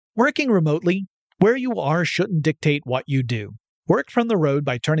Working remotely, where you are shouldn't dictate what you do. Work from the road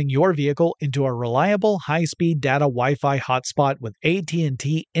by turning your vehicle into a reliable high-speed data Wi-Fi hotspot with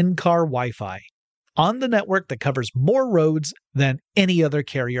AT&T in-car Wi-Fi. On the network that covers more roads than any other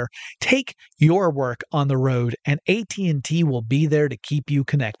carrier, take your work on the road and AT&T will be there to keep you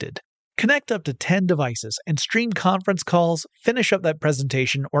connected. Connect up to 10 devices and stream conference calls, finish up that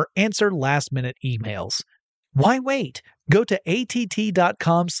presentation, or answer last-minute emails. Why wait? Go to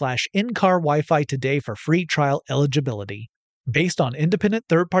att.com/in-car Wi-Fi today for free trial eligibility. Based on independent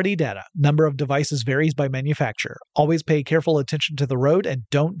third-party data, number of devices varies by manufacturer. Always pay careful attention to the road and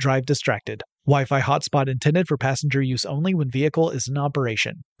don't drive distracted. Wi-Fi hotspot intended for passenger use only when vehicle is in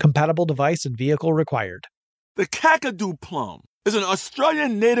operation. Compatible device and vehicle required. The Kakadu plum is an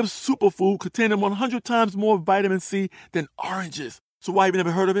Australian native superfood containing 100 times more vitamin C than oranges. So why have you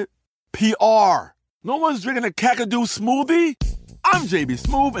never heard of it? PR. No one's drinking a Kakadu smoothie? I'm JB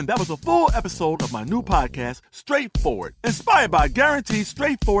Smoove, and that was a full episode of my new podcast, Straightforward, inspired by guaranteed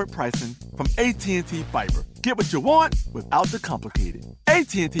straightforward pricing from AT&T Fiber. Get what you want without the complicated.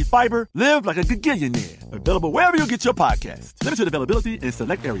 AT&T Fiber, live like a gigillionaire. Available wherever you get your podcasts. Limited availability in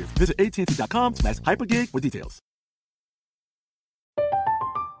select areas. Visit AT&T.com/hypergig for details.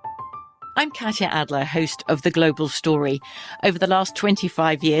 I'm Katya Adler, host of The Global Story. Over the last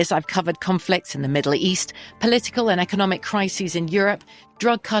 25 years, I've covered conflicts in the Middle East, political and economic crises in Europe,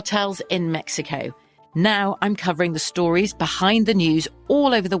 drug cartels in Mexico. Now I'm covering the stories behind the news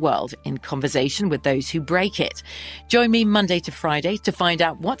all over the world in conversation with those who break it. Join me Monday to Friday to find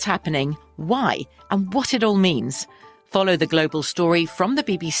out what's happening, why, and what it all means. Follow The Global Story from the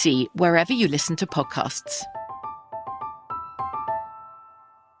BBC wherever you listen to podcasts.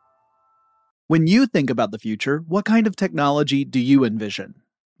 When you think about the future, what kind of technology do you envision?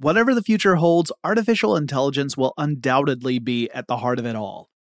 Whatever the future holds, artificial intelligence will undoubtedly be at the heart of it all.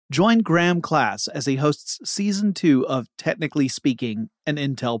 Join Graham Class as he hosts Season 2 of Technically Speaking, an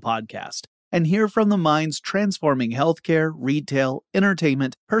Intel podcast, and hear from the minds transforming healthcare, retail,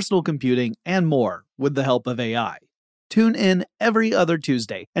 entertainment, personal computing, and more with the help of AI. Tune in every other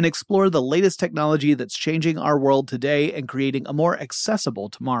Tuesday and explore the latest technology that's changing our world today and creating a more accessible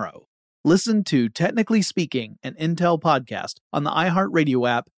tomorrow. Listen to Technically Speaking, an Intel podcast on the iHeartRadio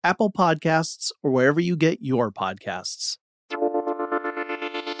app, Apple Podcasts, or wherever you get your podcasts.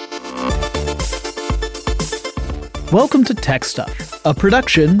 Welcome to Tech Stuff, a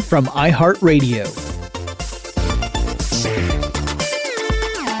production from iHeartRadio.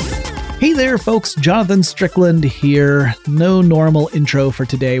 Hey there, folks. Jonathan Strickland here. No normal intro for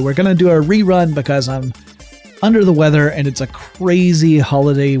today. We're going to do a rerun because I'm under the weather, and it's a crazy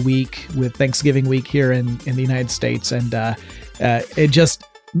holiday week with Thanksgiving week here in the United States, and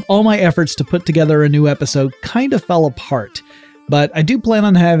all my efforts to put together a new episode kind of fell apart. But I do plan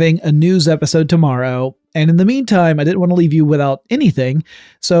on having a news episode tomorrow, and in the meantime, I didn't want to leave you without anything,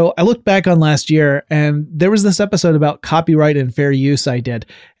 so I looked back on last year, and there was this episode about copyright and fair use I did,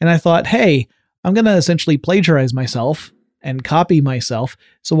 and I thought, hey, I'm going to essentially plagiarize myself and copy myself,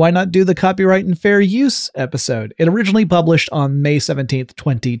 so why not do the copyright and fair use episode? It originally published on May 17th,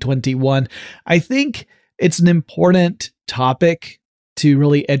 2021. I think it's an important topic to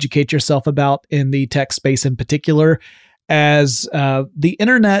really educate yourself about in the tech space in particular, as the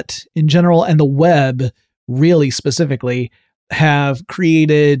internet in general and the web really specifically have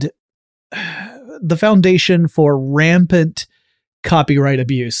created the foundation for rampant copyright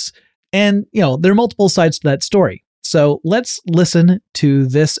abuse. And, there are multiple sides to that story. So let's listen to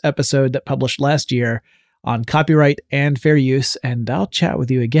this episode that published last year on copyright and fair use, and I'll chat with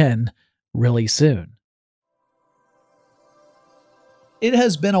you again really soon. It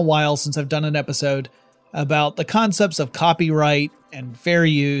has been a while since I've done an episode about the concepts of copyright and fair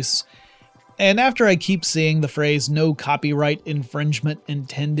use, and after I keep seeing the phrase "no copyright infringement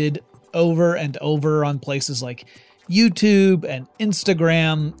intended" over and over on places like YouTube and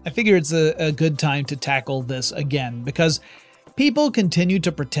Instagram, I figure it's a good time to tackle this again, because people continue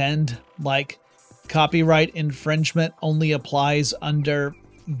to pretend like copyright infringement only applies under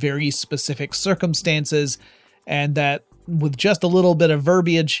very specific circumstances, and that with just a little bit of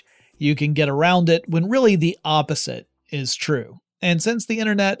verbiage, you can get around it, when really the opposite is true. And since the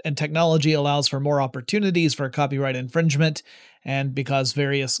internet and technology allows for more opportunities for copyright infringement, and because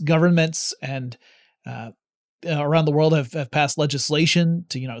various governments and around the world have passed legislation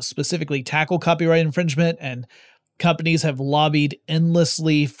to, specifically tackle copyright infringement, and companies have lobbied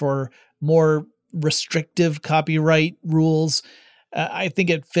endlessly for more restrictive copyright rules, I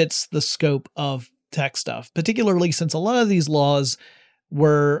think it fits the scope of tech stuff, particularly since a lot of these laws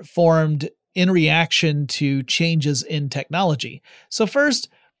were formed in reaction to changes in technology. So first,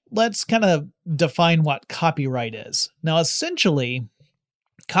 let's kind of define what copyright is. Now, essentially,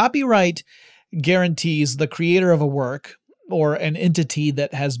 copyright guarantees the creator of a work or an entity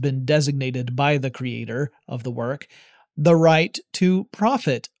that has been designated by the creator of the work the right to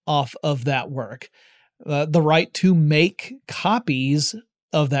profit off of that work, the right to make copies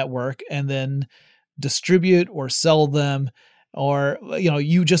of that work and then distribute or sell them, or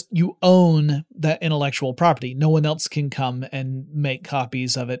you own that intellectual property. No one else can come and make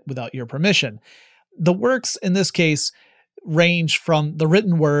copies of it without your permission. The works in this case range from the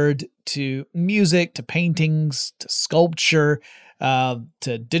written word to music to paintings to sculpture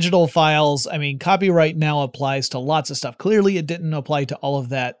to digital files. I mean, copyright now applies to lots of stuff. Clearly, it didn't apply to all of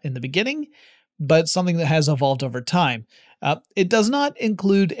that in the beginning, but something that has evolved over time. It does not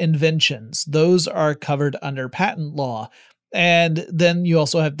include inventions. Those are covered under patent law. And then you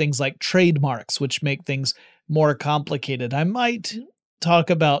also have things like trademarks, which make things more complicated. I might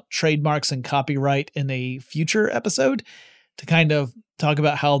talk about trademarks and copyright in a future episode to kind of talk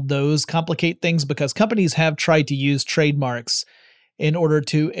about how those complicate things, because companies have tried to use trademarks in order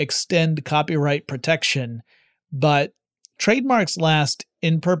to extend copyright protection, but trademarks last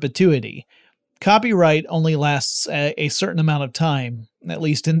in perpetuity. Copyright only lasts a certain amount of time, at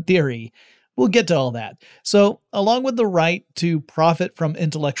least in theory. We'll get to all that. So, along with the right to profit from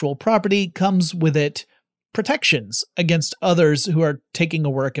intellectual property comes with it protections against others who are taking a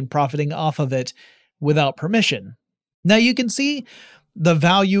work and profiting off of it without permission. Now, you can see the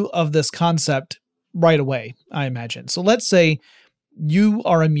value of this concept right away, I imagine. So let's say you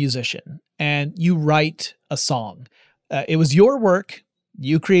are a musician and you write a song. It was your work.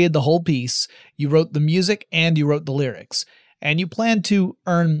 You created the whole piece. You wrote the music and you wrote the lyrics. And you plan to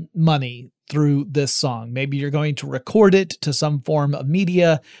earn money through this song. Maybe you're going to record it to some form of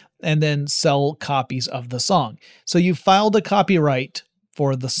media and then sell copies of the song. So you filed a copyright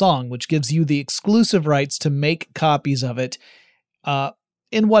for the song, which gives you the exclusive rights to make copies of it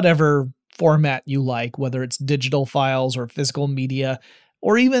in whatever format you like, whether it's digital files or physical media,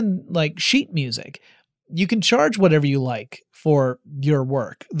 or even like sheet music. You can charge whatever you like for your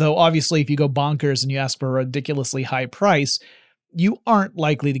work, though obviously if you go bonkers and you ask for a ridiculously high price, you aren't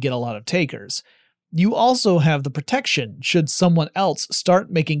likely to get a lot of takers. You also have the protection should someone else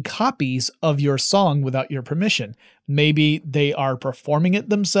start making copies of your song without your permission. Maybe they are performing it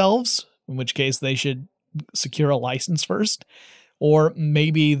themselves, in which case they should secure a license first. Or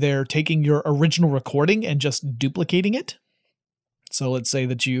maybe they're taking your original recording and just duplicating it. So let's say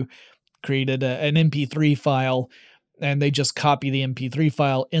that you created an MP3 file and they just copy the MP3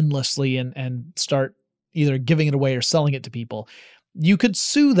 file endlessly and start either giving it away or selling it to people. You could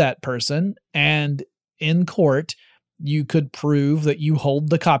sue that person, and in court, you could prove that you hold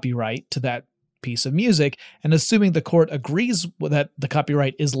the copyright to that piece of music. And assuming the court agrees that the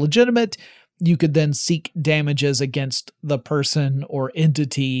copyright is legitimate, you could then seek damages against the person or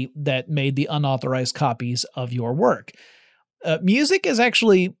entity that made the unauthorized copies of your work. Music is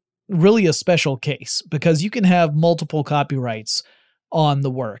actually really a special case because you can have multiple copyrights on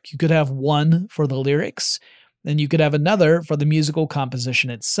the work. You could have one for the lyrics, and you could have another for the musical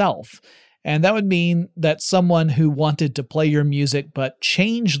composition itself. And that would mean that someone who wanted to play your music but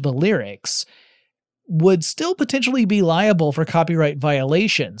change the lyrics would still potentially be liable for copyright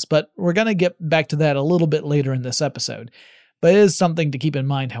violations, but we're going to get back to that a little bit later in this episode. But it is something to keep in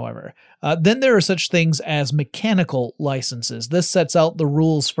mind, however. Then there are such things as mechanical licenses. This sets out the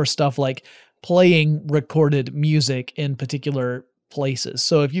rules for stuff like playing recorded music in particular places.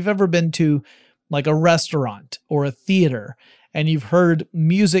 So if you've ever been to like a restaurant or a theater and you've heard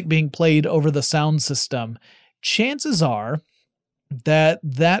music being played over the sound system, chances are that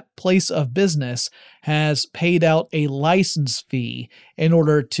that place of business has paid out a license fee in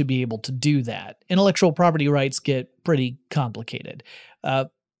order to be able to do that. Intellectual property rights get pretty complicated.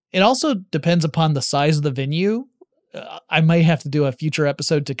 It also depends upon the size of the venue. I might have to do a future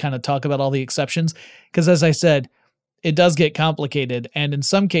episode to kind of talk about all the exceptions, because as I said, it does get complicated. And in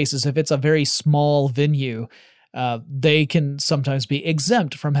some cases, if it's a very small venue, they can sometimes be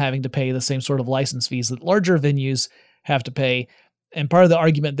exempt from having to pay the same sort of license fees that larger venues have to pay. And part of the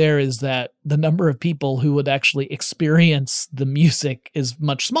argument there is that the number of people who would actually experience the music is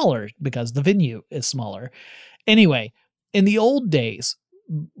much smaller because the venue is smaller. Anyway, in the old days,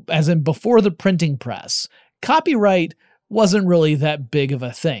 as in before the printing press, copyright wasn't really that big of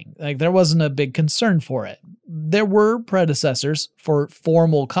a thing. Like, there wasn't a big concern for it. There were predecessors for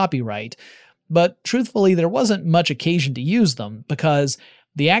formal copyright, but truthfully, there wasn't much occasion to use them because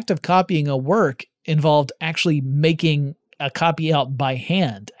the act of copying a work involved actually making a copy out by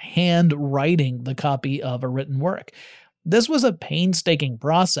hand writing the copy of a written work. This was a painstaking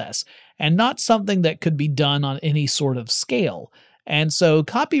process and not something that could be done on any sort of scale. And so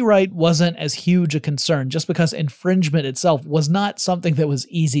copyright wasn't as huge a concern just because infringement itself was not something that was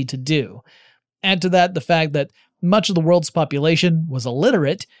easy to do. Add to that the fact that much of the world's population was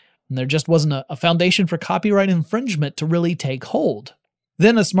illiterate, and there just wasn't a foundation for copyright infringement to really take hold.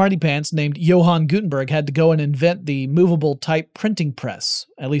 Then a smarty pants named Johann Gutenberg had to go and invent the movable type printing press,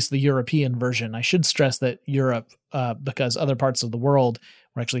 at least the European version. I should stress that Europe, because other parts of the world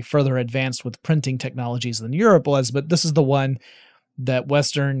were actually further advanced with printing technologies than Europe was, but this is the one that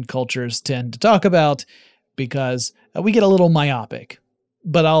Western cultures tend to talk about because we get a little myopic.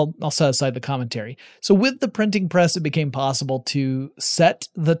 But I'll set aside the commentary. So with the printing press, it became possible to set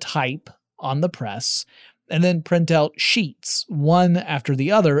the type on the press and then print out sheets, one after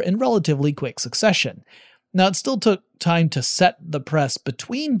the other, in relatively quick succession. Now, it still took time to set the press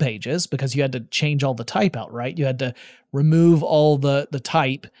between pages because you had to change all the type out, right? You had to remove all the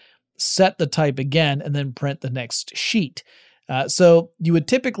type, set the type again, and then print the next sheet. So you would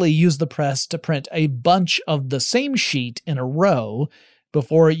typically use the press to print a bunch of the same sheet in a row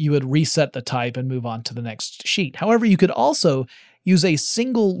before you would reset the type and move on to the next sheet. However, you could also use a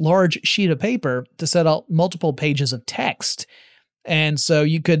single large sheet of paper to set out multiple pages of text. And so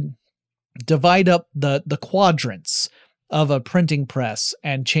you could divide up the quadrants of a printing press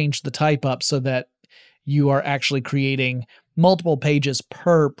and change the type up so that you are actually creating multiple pages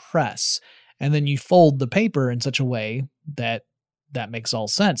per press. And then you fold the paper in such a way that makes all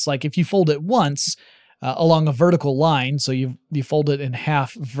sense. Like if you fold it once along a vertical line, so you fold it in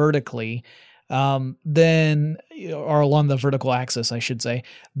half vertically, then, or along the vertical axis, I should say,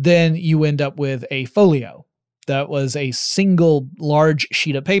 then you end up with a folio. That was a single large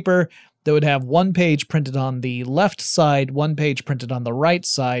sheet of paper that would have one page printed on the left side, one page printed on the right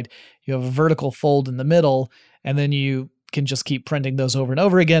side. You have a vertical fold in the middle, and then you can just keep printing those over and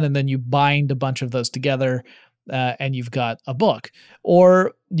over again, and then you bind a bunch of those together, and you've got a book.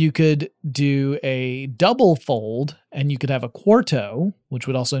 Or you could do a double fold, and you could have a quarto, which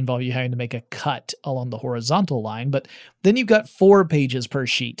would also involve you having to make a cut along the horizontal line, but then you've got 4 pages per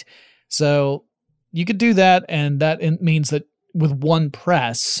sheet. So you could do that, and that means that with one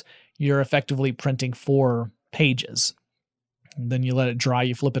press, you're effectively printing 4 pages. And then you let it dry,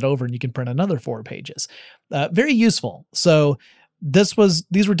 you flip it over, and you can print another 4 pages. Very useful. So these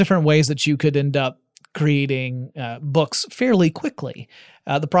were different ways that you could end up creating books fairly quickly.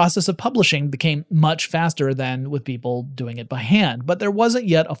 The process of publishing became much faster than with people doing it by hand, but there wasn't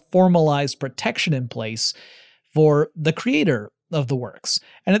yet a formalized protection in place for the creator of the works.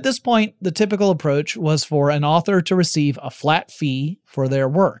 And at this point, the typical approach was for an author to receive a flat fee for their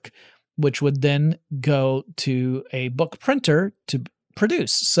work, which would then go to a book printer to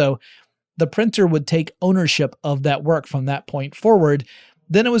produce. So the printer would take ownership of that work from that point forward.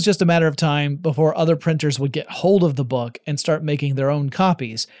 Then it was just a matter of time before other printers would get hold of the book and start making their own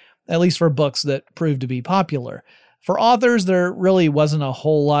copies, at least for books that proved to be popular. For authors, there really wasn't a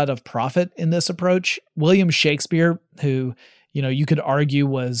whole lot of profit in this approach. William Shakespeare, who, you could argue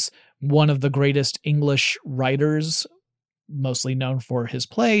was one of the greatest English writers, mostly known for his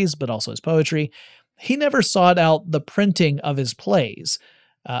plays, but also his poetry, he never sought out the printing of his plays.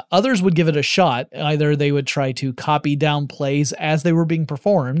 Others would give it a shot. Either they would try to copy down plays as they were being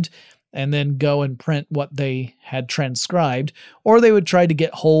performed and then go and print what they had transcribed, or they would try to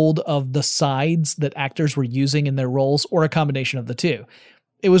get hold of the sides that actors were using in their roles, or a combination of the two.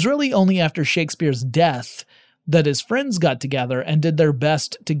 It was really only after Shakespeare's death that his friends got together and did their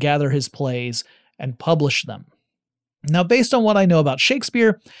best to gather his plays and publish them. Now, based on what I know about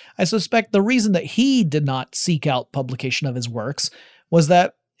Shakespeare, I suspect the reason that he did not seek out publication of his works was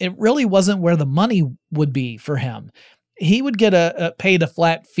that it really wasn't where the money would be for him. He would get paid a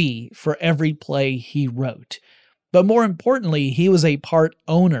flat fee for every play he wrote. But more importantly, he was a part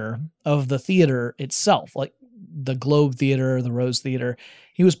owner of the theater itself, like the Globe Theater, the Rose Theater.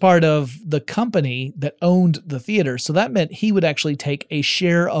 He was part of the company that owned the theater, so that meant he would actually take a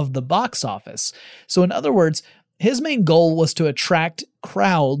share of the box office. So in other words, his main goal was to attract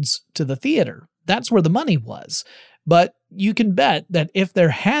crowds to the theater. That's where the money was. But you can bet that if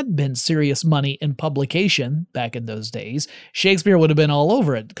there had been serious money in publication back in those days, Shakespeare would have been all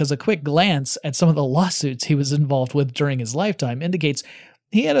over it, because a quick glance at some of the lawsuits he was involved with during his lifetime indicates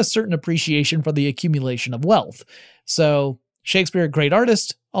he had a certain appreciation for the accumulation of wealth. So Shakespeare, a great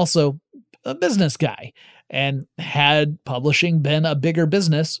artist, also a business guy. And had publishing been a bigger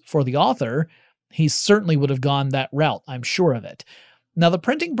business for the author, he certainly would have gone that route, I'm sure of it. Now, the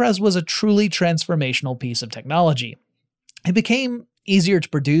printing press was a truly transformational piece of technology. It became easier to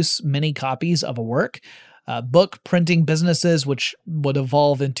produce many copies of a work. Book printing businesses, which would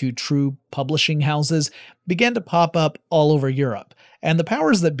evolve into true publishing houses, began to pop up all over Europe. And the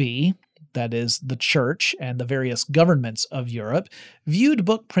powers that be, that is, the church and the various governments of Europe, viewed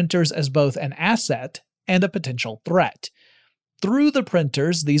book printers as both an asset and a potential threat. Through the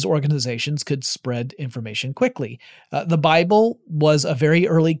printers, these organizations could spread information quickly. The Bible was a very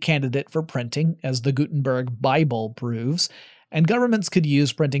early candidate for printing, as the Gutenberg Bible proves, and governments could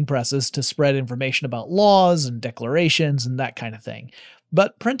use printing presses to spread information about laws and declarations and that kind of thing.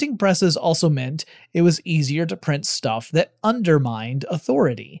 But printing presses also meant it was easier to print stuff that undermined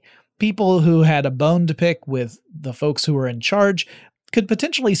authority. People who had a bone to pick with the folks who were in charge could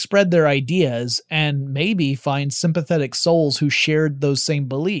potentially spread their ideas and maybe find sympathetic souls who shared those same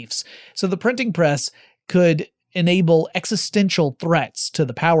beliefs. So the printing press could enable existential threats to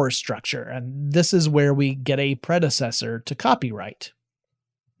the power structure, and this is where we get a predecessor to copyright.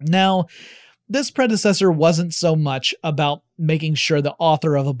 Now, this predecessor wasn't so much about making sure the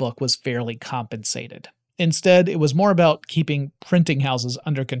author of a book was fairly compensated. Instead, it was more about keeping printing houses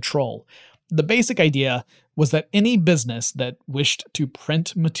under control. The basic idea was that any business that wished to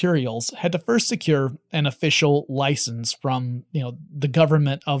print materials had to first secure an official license from, the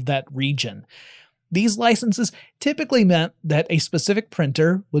government of that region. These licenses typically meant that a specific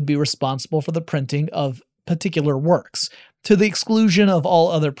printer would be responsible for the printing of particular works, to the exclusion of all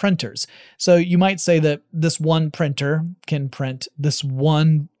other printers. So you might say that this one printer can print this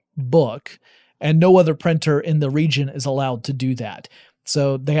one book, and no other printer in the region is allowed to do that.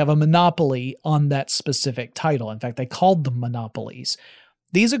 So they have a monopoly on that specific title. In fact, they called them monopolies.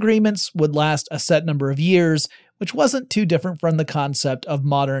 These agreements would last a set number of years, which wasn't too different from the concept of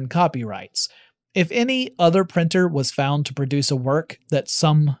modern copyrights. If any other printer was found to produce a work that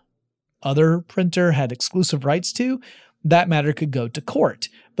some other printer had exclusive rights to, that matter could go to court.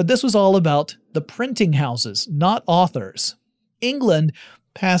 But this was all about the printing houses, not authors. England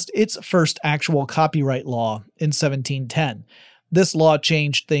passed its first actual copyright law in 1710. This law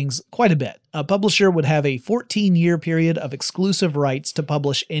changed things quite a bit. A publisher would have a 14-year period of exclusive rights to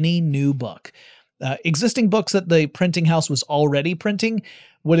publish any new book. Existing books that the printing house was already printing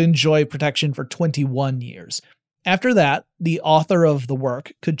would enjoy protection for 21 years. After that, the author of the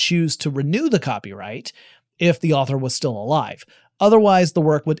work could choose to renew the copyright if the author was still alive. Otherwise, the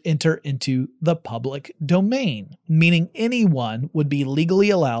work would enter into the public domain, meaning anyone would be legally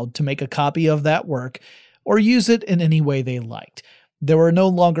allowed to make a copy of that work or use it in any way they liked. There were no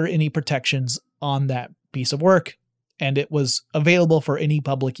longer any protections on that piece of work, and it was available for any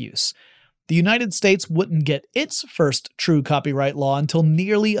public use. The United States wouldn't get its first true copyright law until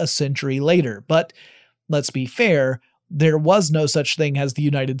nearly a century later, but let's be fair, there was no such thing as the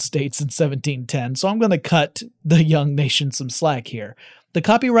United States in 1710, so I'm going to cut the young nation some slack here. The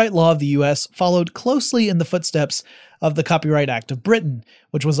copyright law of the U.S. followed closely in the footsteps of the Copyright Act of Britain,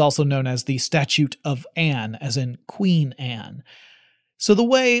 which was also known as the Statute of Anne, as in Queen Anne. So the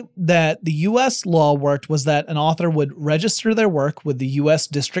way that the U.S. law worked was that an author would register their work with the U.S.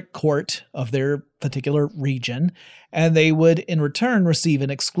 District Court of their particular region, and they would in return receive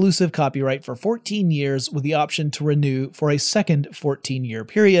an exclusive copyright for 14 years with the option to renew for a second 14-year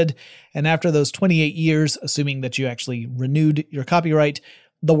period. And after those 28 years, assuming that you actually renewed your copyright,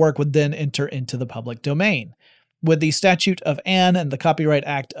 the work would then enter into the public domain. With the Statute of Anne and the Copyright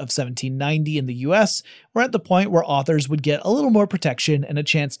Act of 1790 in the U.S., we're at the point where authors would get a little more protection and a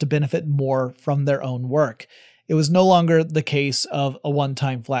chance to benefit more from their own work. It was no longer the case of a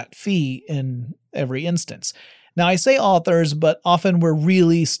one-time flat fee in every instance. Now, I say authors, but often we're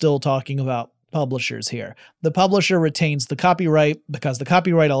really still talking about publishers here. The publisher retains the copyright because the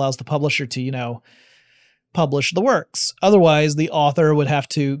copyright allows the publisher to, publish the works. Otherwise, the author would have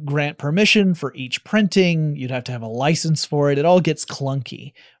to grant permission for each printing. You'd have to have a license for it. It all gets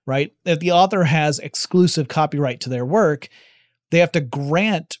clunky, right? If the author has exclusive copyright to their work, they have to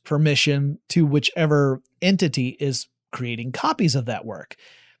grant permission to whichever entity is creating copies of that work.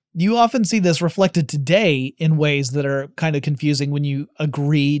 You often see this reflected today in ways that are kind of confusing when you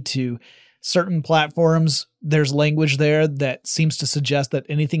agree to certain platforms. There's language there that seems to suggest that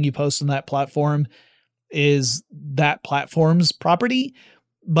anything you post on that platform is that platform's property,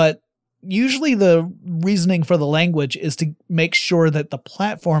 but usually the reasoning for the language is to make sure that the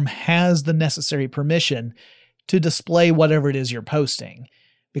platform has the necessary permission to display whatever it is you're posting.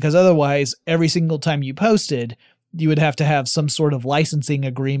 Because otherwise, every single time you posted, you would have to have some sort of licensing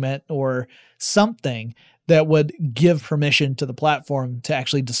agreement or something that would give permission to the platform to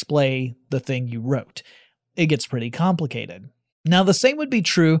actually display the thing you wrote. It gets pretty complicated. Now, the same would be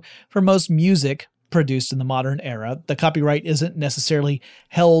true for most music produced in the modern era. The copyright isn't necessarily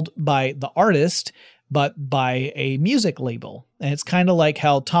held by the artist, but by a music label. And it's kind of like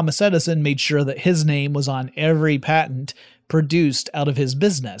how Thomas Edison made sure that his name was on every patent produced out of his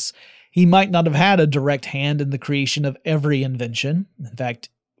business. He might not have had a direct hand in the creation of every invention. In fact,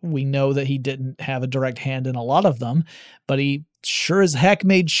 we know that he didn't have a direct hand in a lot of them, but he sure as heck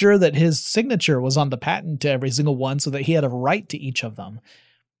made sure that his signature was on the patent to every single one so that he had a right to each of them.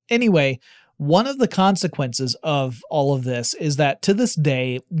 Anyway, one of the consequences of all of this is that to this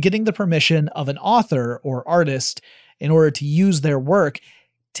day, getting the permission of an author or artist in order to use their work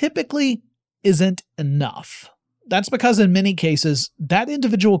typically isn't enough. That's because in many cases, that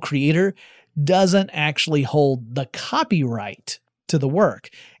individual creator doesn't actually hold the copyright to the work.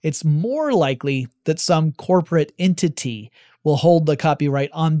 It's more likely that some corporate entity will hold the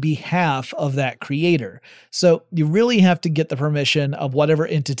copyright on behalf of that creator. So you really have to get the permission of whatever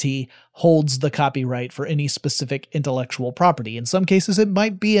entity holds the copyright for any specific intellectual property. In some cases, it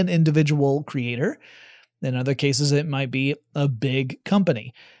might be an individual creator. In other cases, it might be a big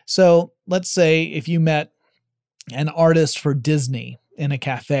company. So let's say if you met an artist for Disney in a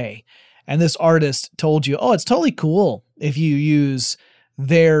cafe, and this artist told you, oh, it's totally cool if you use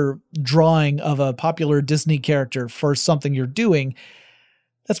their drawing of a popular Disney character for something you're doing.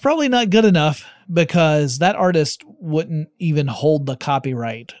 That's probably not good enough because that artist wouldn't even hold the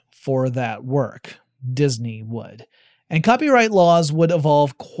copyright for that work. Disney would. And copyright laws would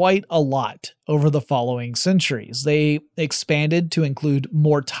evolve quite a lot over the following centuries. They expanded to include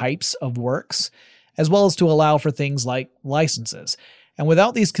more types of works, as well as to allow for things like licenses. And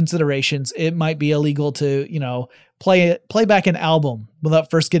without these considerations, it might be illegal to, play back an album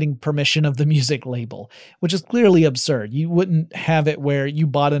without first getting permission of the music label, which is clearly absurd. You wouldn't have it where you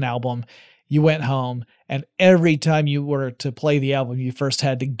bought an album, you went home, and every time you were to play the album, you first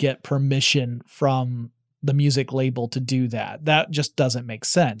had to get permission from the music label to do that. That just doesn't make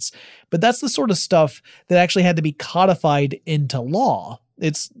sense. But that's the sort of stuff that actually had to be codified into law.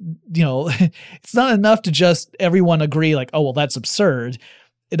 It's, it's not enough to just everyone agree like, oh, well, that's absurd.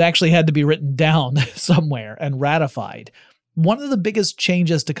 It actually had to be written down somewhere and ratified. One of the biggest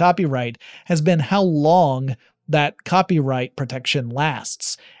changes to copyright has been how long that copyright protection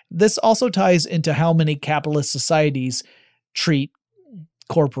lasts. This also ties into how many capitalist societies treat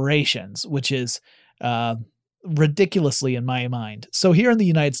corporations, which is ridiculously in my mind. So here in the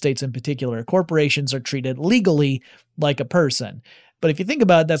United States in particular, corporations are treated legally like a person. But if you think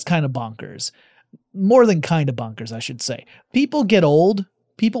about it, that's kind of bonkers. More than kind of bonkers, I should say. People get old,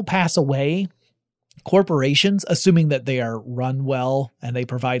 people pass away. Corporations, assuming that they are run well and they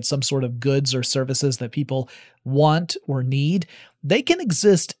provide some sort of goods or services that people want or need, they can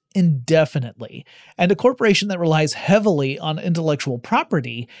exist indefinitely. And a corporation that relies heavily on intellectual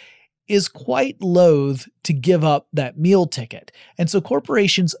property is quite loath to give up that meal ticket. And so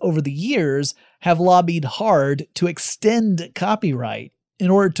corporations over the years have lobbied hard to extend copyright in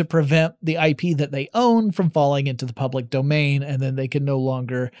order to prevent the IP that they own from falling into the public domain, and then they can no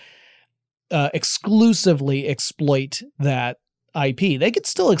longer exclusively exploit that IP. They could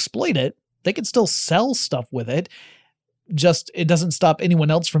still exploit it. They could still sell stuff with it. Just it doesn't stop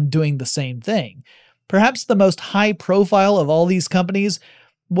anyone else from doing the same thing. Perhaps the most high profile of all these companies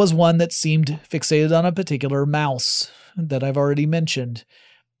was one that seemed fixated on a particular mouse that I've already mentioned.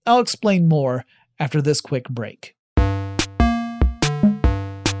 I'll explain more after this quick break.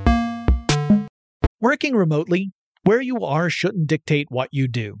 Working remotely, where you are shouldn't dictate what you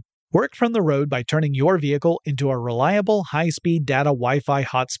do. Work from the road by turning your vehicle into a reliable high-speed data Wi-Fi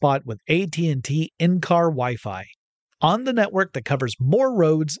hotspot with AT&T in-car Wi-Fi. On the network that covers more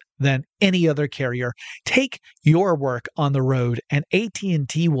roads than any other carrier, take your work on the road and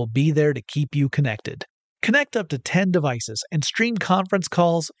AT&T will be there to keep you connected. Connect up to 10 devices and stream conference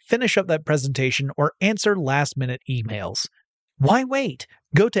calls, finish up that presentation, or answer last-minute emails. Why wait?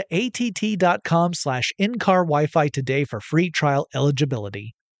 Go to att.com/in-car Wi-Fi today for free trial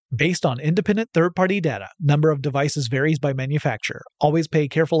eligibility. Based on independent third-party data, number of devices varies by manufacturer. Always pay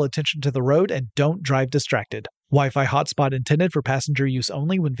careful attention to the road and don't drive distracted. Wi-Fi hotspot intended for passenger use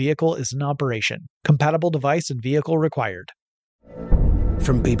only when vehicle is in operation. Compatible device and vehicle required.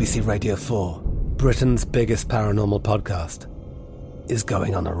 From BBC Radio 4, Britain's biggest paranormal podcast is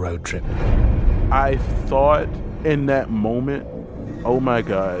going on a road trip. I thought in that moment, oh my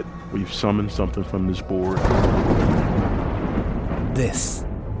God, we've summoned something from this board. This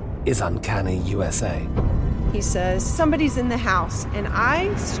is Uncanny USA. He says, somebody's in the house, and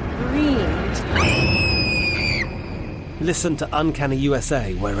I screamed. Listen to Uncanny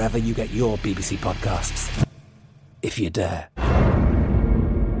USA wherever you get your BBC podcasts, if you dare.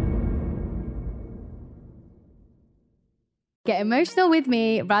 Get emotional with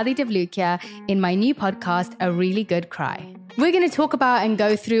me, Radhi Devlukia, in my new podcast, A Really Good Cry. We're going to talk about and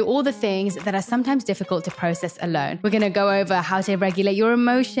go through all the things that are sometimes difficult to process alone. We're going to go over how to regulate your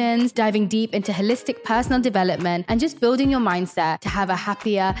emotions, diving deep into holistic personal development, and just building your mindset to have a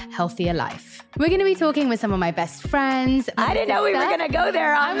happier, healthier life. We're going to be talking with some of my best friends. I didn't know we were going to go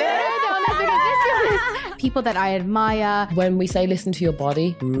there on this. People that I admire. When we say listen to your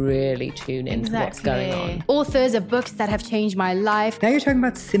body, really tune into what's going on. Authors of books that have changed my life. Now you're talking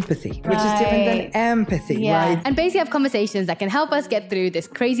about sympathy, which is different than empathy, right? And basically have conversations that can help us get through this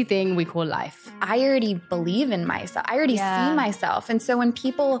crazy thing we call life. I already believe in myself. I already see myself. And so when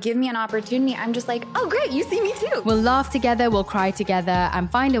people give me an opportunity, I'm just like, oh, great, you see me too. We'll laugh together, we'll cry together,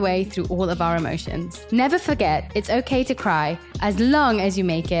 and find a way through all of our emotions. Never forget, it's okay to cry, as long as you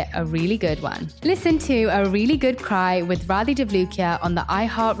make it a really good one. Listen to A Really Good Cry with Radhi Devlukia on the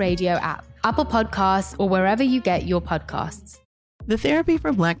iHeartRadio app, Apple Podcasts, or wherever you get your podcasts. The Therapy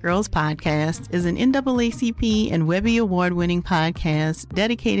for Black Girls podcast is an NAACP and Webby Award-winning podcast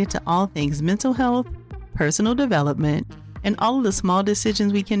dedicated to all things mental health, personal development, and all of the small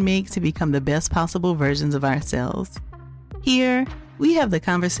decisions we can make to become the best possible versions of ourselves. Here, we have the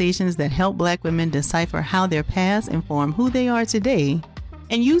conversations that help Black women decipher how their past inform who they are today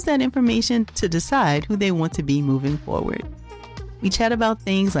and use that information to decide who they want to be moving forward. We chat about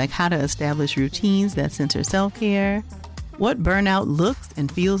things like how to establish routines that center self-care, what burnout looks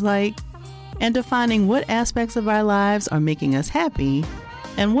and feels like, and defining what aspects of our lives are making us happy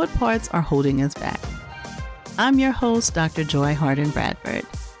and what parts are holding us back. I'm your host, Dr. Joy Harden Bradford,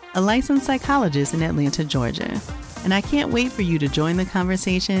 a licensed psychologist in Atlanta, Georgia, and I can't wait for you to join the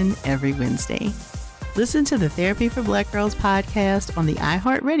conversation every Wednesday. Listen to the Therapy for Black Girls podcast on the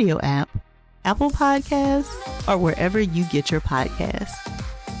iHeartRadio app, Apple Podcasts, or wherever you get your podcasts.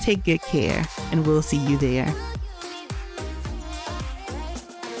 Take good care, and we'll see you there.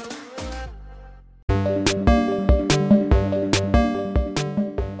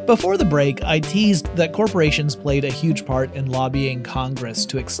 Before the break, I teased that corporations played a huge part in lobbying Congress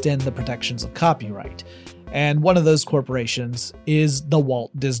to extend the protections of copyright. And one of those corporations is the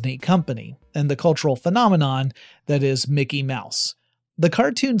Walt Disney Company and the cultural phenomenon that is Mickey Mouse. The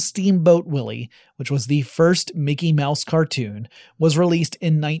cartoon Steamboat Willie, which was the first Mickey Mouse cartoon, was released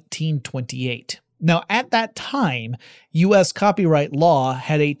in 1928. Now, at that time, U.S. copyright law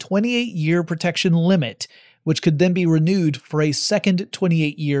had a 28-year protection limit, which could then be renewed for a second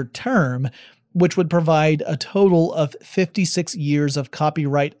 28-year term, which would provide a total of 56 years of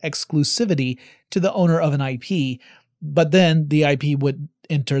copyright exclusivity to the owner of an IP, but then the IP would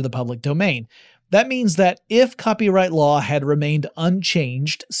enter the public domain. That means that if copyright law had remained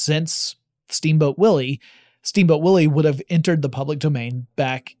unchanged since Steamboat Willie would have entered the public domain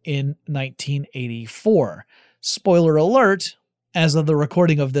back in 1984. Spoiler alert, as of the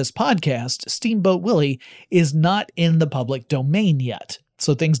recording of this podcast, Steamboat Willie is not in the public domain yet,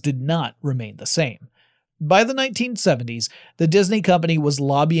 so things did not remain the same. By the 1970s, the Disney Company was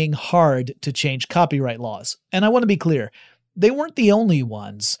lobbying hard to change copyright laws. And I want to be clear, they weren't the only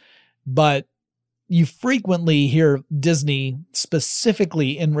ones, but you frequently hear Disney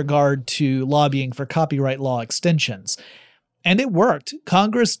specifically in regard to lobbying for copyright law extensions. And it worked.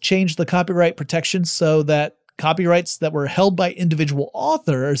 Congress changed the copyright protection so that copyrights that were held by individual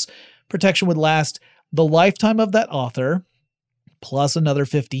authors, protection would last the lifetime of that author, plus another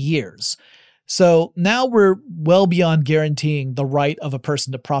 50 years. So now we're well beyond guaranteeing the right of a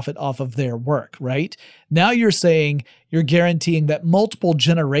person to profit off of their work, right? Now you're saying you're guaranteeing that multiple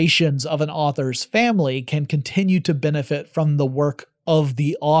generations of an author's family can continue to benefit from the work of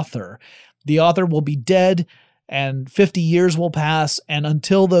the author. The author will be dead and 50 years will pass, and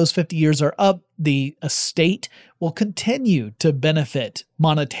until those 50 years are up, the estate will continue to benefit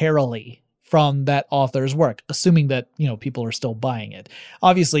monetarily from that author's work, assuming that, people are still buying it.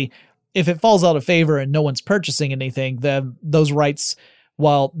 Obviously, if it falls out of favor and no one's purchasing anything, then those rights,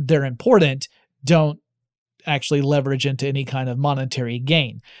 while they're important, don't actually leverage into any kind of monetary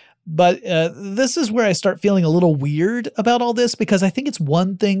gain. But this is where I start feeling a little weird about all this, because I think it's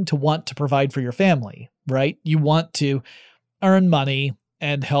one thing to want to provide for your family, right? You want to earn money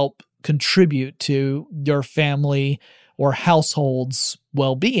and help contribute to your family or household's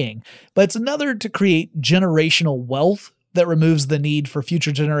well-being. But it's another to create generational wealth that removes the need for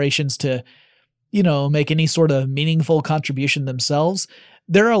future generations to, make any sort of meaningful contribution themselves.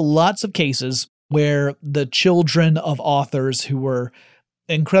 There are lots of cases where the children of authors who were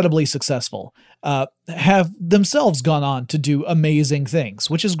incredibly successful have themselves gone on to do amazing things,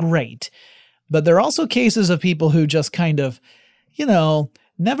 which is great. But there are also cases of people who just kind of,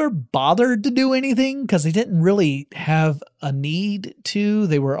 never bothered to do anything because they didn't really have a need to.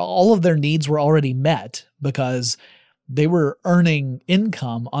 All of their needs were already met because they were earning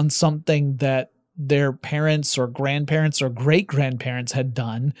income on something that their parents or grandparents or great-grandparents had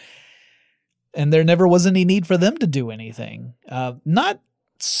done, and there never was any need for them to do anything. Not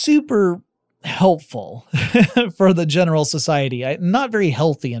super helpful for the general society. Not very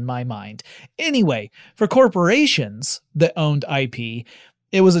healthy in my mind. Anyway, for corporations that owned IP,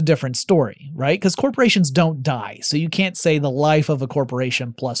 it was a different story, right? Because corporations don't die, so you can't say the life of a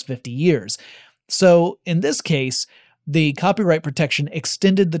corporation plus 50 years. So in this case, the copyright protection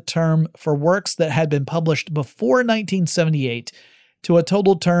extended the term for works that had been published before 1978 to a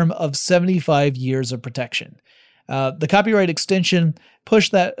total term of 75 years of protection. The copyright extension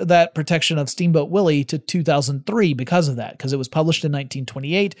pushed that protection of Steamboat Willie to 2003 because of that, because it was published in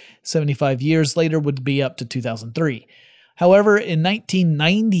 1928, 75 years later would be up to 2003. However, in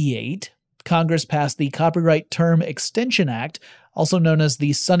 1998, Congress passed the Copyright Term Extension Act, also known as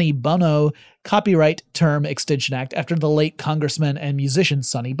the Sonny Bono Copyright Term Extension Act, after the late congressman and musician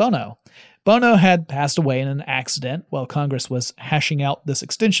Sonny Bono. Bono had passed away in an accident while Congress was hashing out this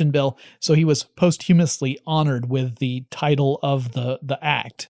extension bill, so he was posthumously honored with the title of the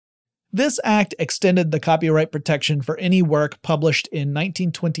act. This act extended the copyright protection for any work published in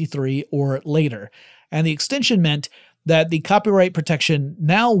 1923 or later, and the extension meant that the copyright protection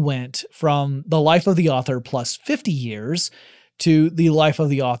now went from the life of the author plus 50 years to the life of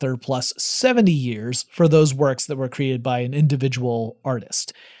the author plus 70 years for those works that were created by an individual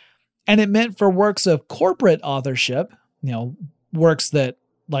artist. And it meant for works of corporate authorship, works that,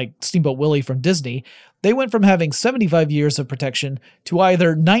 like Steamboat Willie from Disney, they went from having 75 years of protection to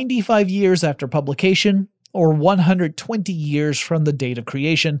either 95 years after publication or 120 years from the date of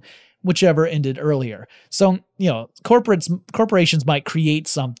creation, whichever ended earlier. So, corporations might create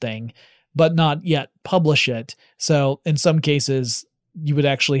something, but not yet publish it. So in some cases, you would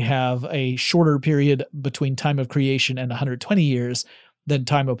actually have a shorter period between time of creation and 120 years than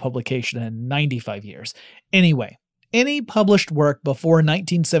time of publication and 95 years. Anyway, any published work before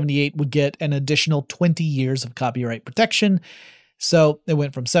 1978 would get an additional 20 years of copyright protection. So it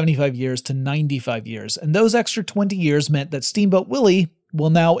went from 75 years to 95 years. And those extra 20 years meant that Steamboat Willie will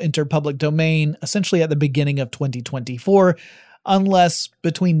now enter public domain essentially at the beginning of 2024, unless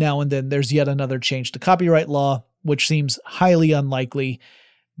between now and then there's yet another change to copyright law, which seems highly unlikely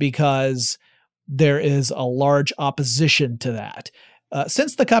because there is a large opposition to that.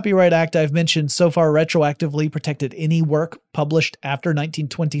 Since the Copyright Act I've mentioned so far retroactively protected any work published after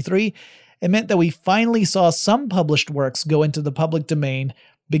 1923, it meant that we finally saw some published works go into the public domain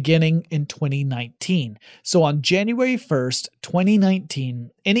beginning in 2019. So on January 1st,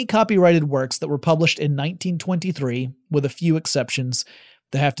 2019, any copyrighted works that were published in 1923, with a few exceptions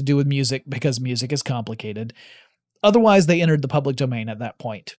that have to do with music because music is complicated, otherwise they entered the public domain at that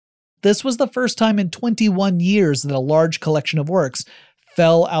point. This was the first time in 21 years that a large collection of works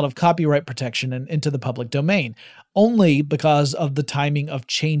fell out of copyright protection and into the public domain, only because of the timing of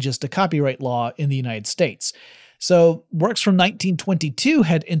changes to copyright law in the United States. So works from 1922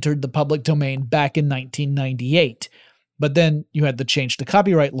 had entered the public domain back in 1998, but then you had the change to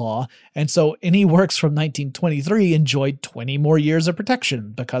copyright law, and so any works from 1923 enjoyed 20 more years of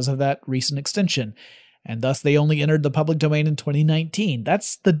protection because of that recent extension. And thus they only entered the public domain in 2019.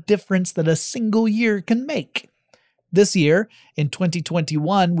 That's the difference that a single year can make. This year, in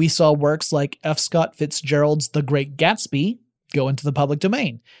 2021, we saw works like F. Scott Fitzgerald's The Great Gatsby go into the public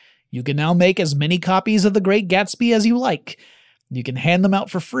domain. You can now make as many copies of The Great Gatsby as you like. You can hand them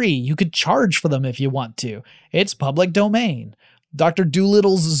out for free. You could charge for them if you want to. It's public domain. Dr.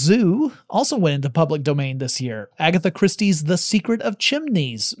 Doolittle's Zoo also went into public domain this year. Agatha Christie's The Secret of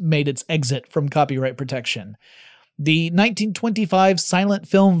Chimneys made its exit from copyright protection. The 1925 silent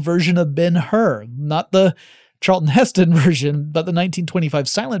film version of Ben-Hur, not the Charlton Heston version, but the 1925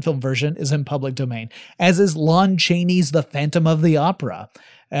 silent film version, is in public domain, as is Lon Chaney's The Phantom of the Opera.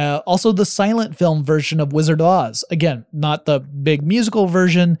 Also the silent film version of Wizard of Oz. Again, not the big musical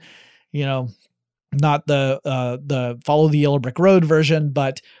version, not the Follow the Yellow Brick Road version,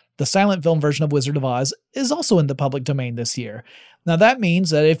 but the silent film version of Wizard of Oz is also in the public domain this year. Now that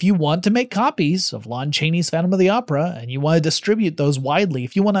means that if you want to make copies of Lon Chaney's Phantom of the Opera and you want to distribute those widely,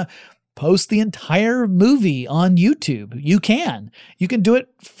 if you want to post the entire movie on YouTube, you can. You can do it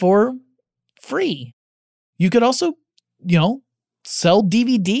for free. You could also, sell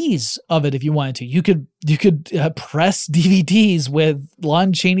DVDs of it if you wanted to. You could press DVDs with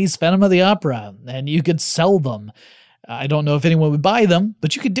Lon Chaney's Phantom of the Opera, and you could sell them. I don't know if anyone would buy them,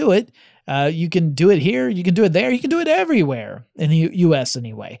 but you could do it. You can do it here, you can do it there, you can do it everywhere, in the US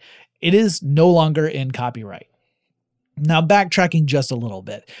anyway. It is no longer in copyright. Now, backtracking just a little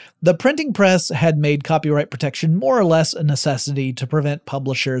bit, the printing press had made copyright protection more or less a necessity to prevent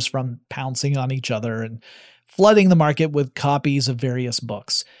publishers from pouncing on each other and flooding the market with copies of various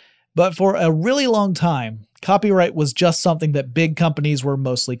books. But for a really long time, copyright was just something that big companies were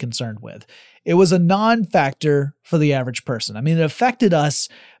mostly concerned with. It was a non-factor for the average person. I mean, it affected us,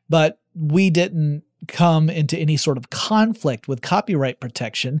 but we didn't come into any sort of conflict with copyright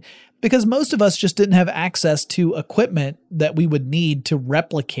protection because most of us just didn't have access to equipment that we would need to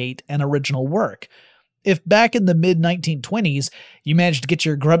replicate an original work. If back in the mid-1920s you managed to get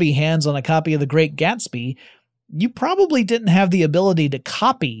your grubby hands on a copy of The Great Gatsby, you probably didn't have the ability to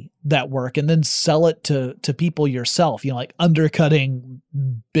copy that work and then sell it to people yourself, like undercutting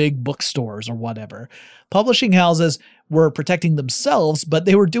big bookstores or whatever. Publishing houses were protecting themselves, but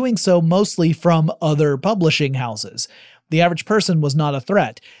they were doing so mostly from other publishing houses. The average person was not a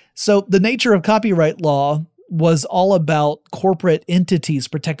threat. So the nature of copyright law was all about corporate entities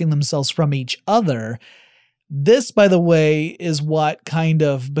protecting themselves from each other. This, by the way, is what kind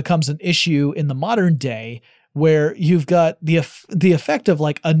of becomes an issue in the modern day, where you've got the effect of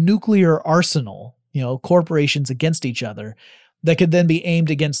like a nuclear arsenal, corporations against each other, that could then be aimed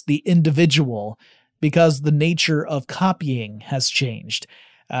against the individual because the nature of copying has changed.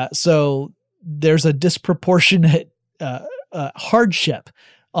 So there's a disproportionate hardship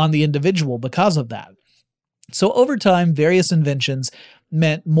on the individual because of that. So over time, various inventions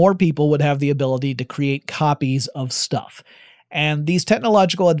meant more people would have the ability to create copies of stuff. And these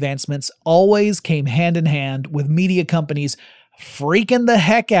technological advancements always came hand in hand with media companies freaking the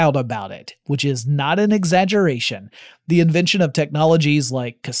heck out about it, which is not an exaggeration. The invention of technologies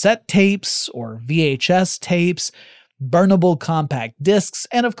like cassette tapes or VHS tapes, burnable compact discs,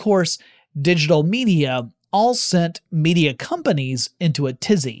 and of course, digital media all sent media companies into a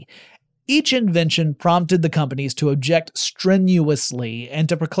tizzy. Each invention prompted the companies to object strenuously and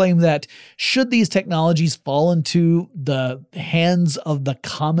to proclaim that should these technologies fall into the hands of the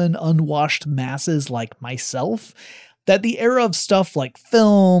common unwashed masses like myself, that the era of stuff like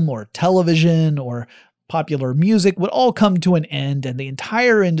film or television or popular music would all come to an end and the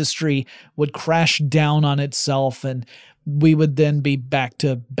entire industry would crash down on itself and we would then be back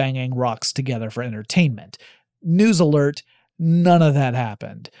to banging rocks together for entertainment. News alert. None of that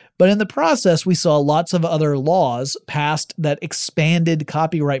happened. But in the process, we saw lots of other laws passed that expanded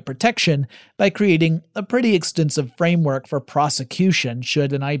copyright protection by creating a pretty extensive framework for prosecution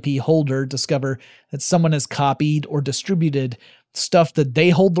should an IP holder discover that someone has copied or distributed stuff that they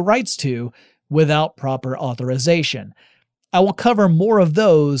hold the rights to without proper authorization. I will cover more of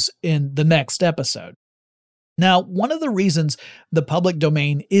those in the next episode. Now, one of the reasons the public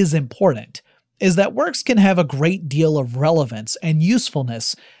domain is important is that works can have a great deal of relevance and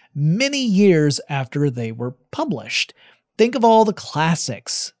usefulness many years after they were published. Think of all the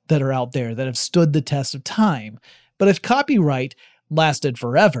classics that are out there that have stood the test of time. But if copyright lasted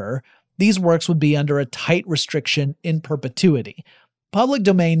forever, these works would be under a tight restriction in perpetuity. Public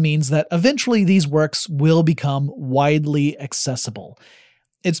domain means that eventually these works will become widely accessible.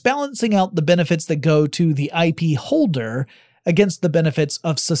 It's balancing out the benefits that go to the IP holder against the benefits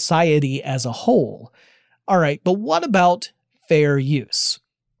of society as a whole. All right, but what about fair use?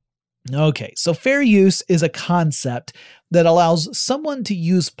 Okay, so fair use is a concept that allows someone to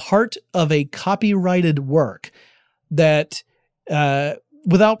use part of a copyrighted work that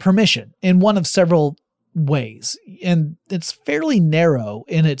without permission in one of several ways. And it's fairly narrow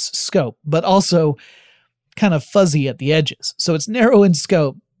in its scope, but also kind of fuzzy at the edges. So it's narrow in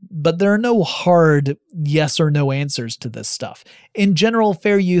scope, but there are no hard yes or no answers to this stuff. In general,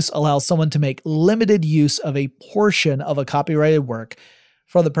 fair use allows someone to make limited use of a portion of a copyrighted work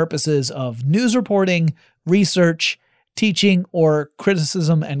for the purposes of news reporting, research, teaching, or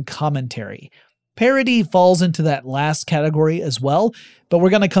criticism and commentary. Parody falls into that last category as well, but we're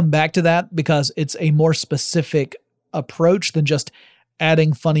going to come back to that because it's a more specific approach than just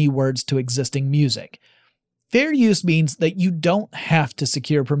adding funny words to existing music. Fair use means that you don't have to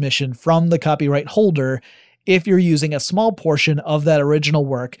secure permission from the copyright holder if you're using a small portion of that original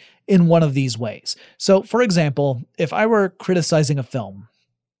work in one of these ways. So, for example, if I were criticizing a film,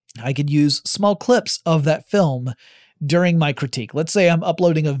 I could use small clips of that film during my critique. Let's say I'm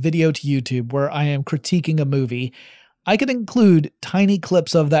uploading a video to YouTube where I am critiquing a movie. I could include tiny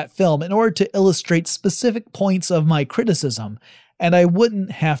clips of that film in order to illustrate specific points of my criticism, and I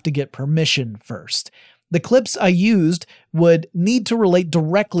wouldn't have to get permission first. The clips I used would need to relate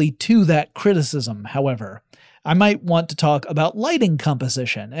directly to that criticism, however. I might want to talk about lighting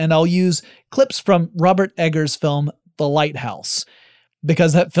composition, and I'll use clips from Robert Eggers' film The Lighthouse,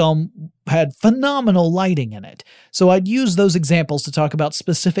 because that film had phenomenal lighting in it. So I'd use those examples to talk about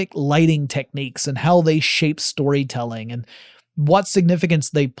specific lighting techniques and how they shape storytelling and what significance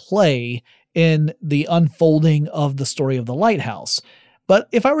they play in the unfolding of the story of The Lighthouse. But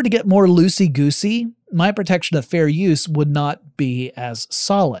if I were to get more loosey-goosey, my protection of fair use would not be as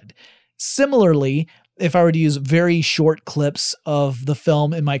solid. Similarly, if I were to use very short clips of the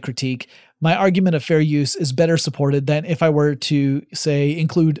film in my critique, my argument of fair use is better supported than if I were to, say,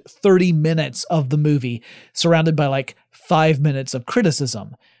 include 30 minutes of the movie surrounded by like 5 minutes of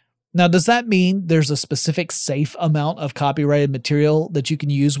criticism. Now, does that mean there's a specific safe amount of copyrighted material that you can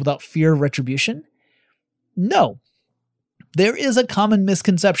use without fear of retribution? No. There is a common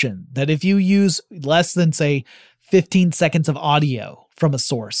misconception that if you use less than, say, 15 seconds of audio from a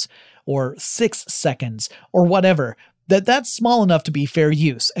source, or 6 seconds, or whatever, that's small enough to be fair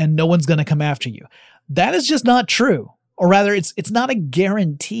use and no one's going to come after you. That is just not true. Or rather, it's not a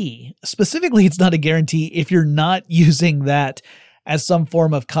guarantee. Specifically, it's not a guarantee if you're not using that as some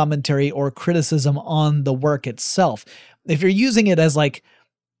form of commentary or criticism on the work itself. If you're using it as like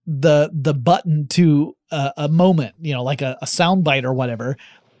the button to a moment, like a soundbite or whatever,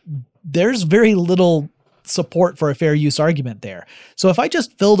 there's very little support for a fair use argument there. So if I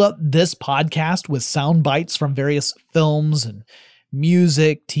just filled up this podcast with sound bites from various films and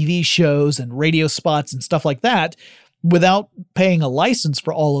music, TV shows, and radio spots and stuff like that, without paying a license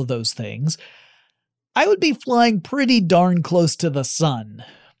for all of those things, I would be flying pretty darn close to the sun.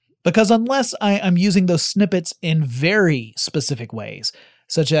 Because unless I'm using those snippets in very specific ways,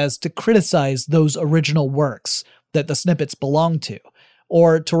 such as to criticize those original works that the snippets belong to,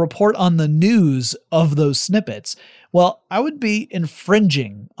 or to report on the news of those snippets, well, I would be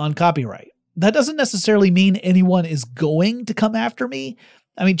infringing on copyright. That doesn't necessarily mean anyone is going to come after me.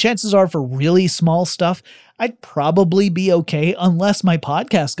 I mean, chances are for really small stuff, I'd probably be okay unless my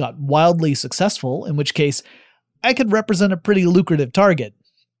podcast got wildly successful, in which case I could represent a pretty lucrative target.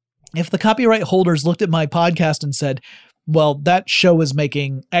 If the copyright holders looked at my podcast and said, well, that show is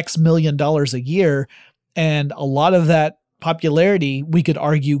making X million dollars a year, and a lot of that popularity, we could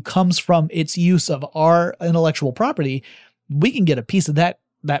argue, comes from its use of our intellectual property, we can get a piece of that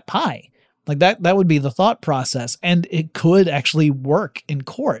pie. Like that would be the thought process, and it could actually work in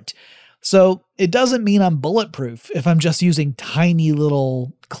court. So it doesn't mean I'm bulletproof if I'm just using tiny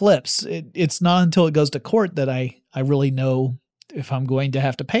little clips. It's not until it goes to court that I really know if I'm going to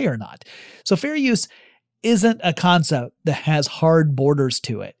have to pay or not. So fair use isn't a concept that has hard borders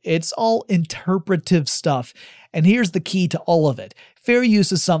to it. It's all interpretive stuff. And here's the key to all of it. Fair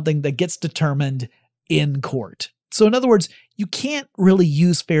use is something that gets determined in court. So in other words, you can't really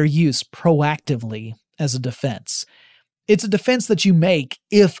use fair use proactively as a defense. It's a defense that you make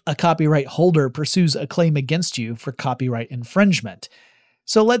if a copyright holder pursues a claim against you for copyright infringement.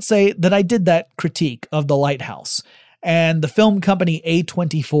 So let's say that I did that critique of The Lighthouse, and the film company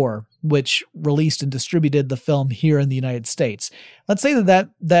A24, which released and distributed the film here in the United States. Let's say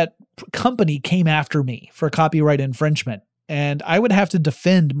that company came after me for copyright infringement, and I would have to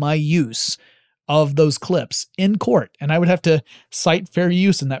defend my use of those clips in court, and I would have to cite fair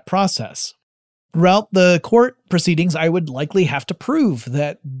use in that process. Throughout the court proceedings, I would likely have to prove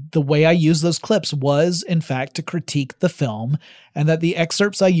that the way I used those clips was, in fact, to critique the film, and that the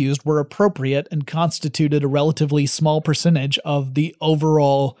excerpts I used were appropriate and constituted a relatively small percentage of the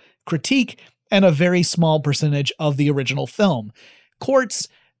overall critique and a very small percentage of the original film. Courts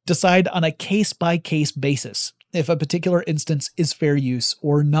decide on a case-by-case basis if a particular instance is fair use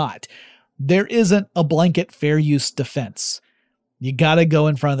or not. There isn't a blanket fair use defense. You gotta go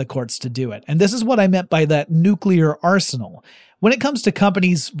in front of the courts to do it. And this is what I meant by that nuclear arsenal. When it comes to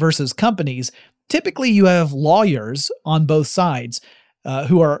companies versus companies, typically you have lawyers on both sides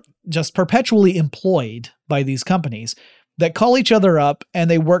who are just perpetually employed by these companies that call each other up and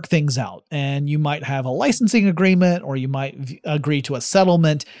they work things out. And you might have a licensing agreement or you might agree to a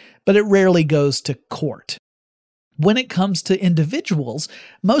settlement, but it rarely goes to court. When it comes to individuals,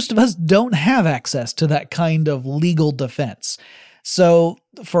 most of us don't have access to that kind of legal defense. So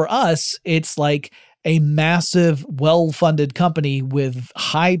for us, it's like a massive, well-funded company with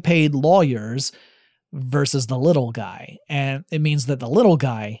high-paid lawyers versus the little guy. And it means that the little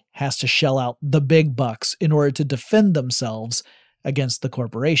guy has to shell out the big bucks in order to defend themselves against the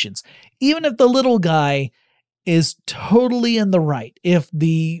corporations. Even if the little guy is totally in the right, if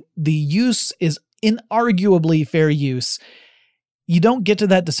the use is inarguably fair use, you don't get to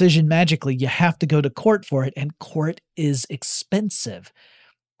that decision magically. You have to go to court for it, and court is expensive.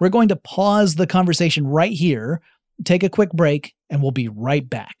 We're going to pause the conversation right here, take a quick break, and we'll be right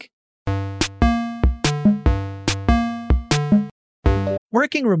back.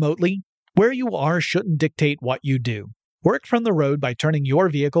 Working remotely, where you are shouldn't dictate what you do. Work from the road by turning your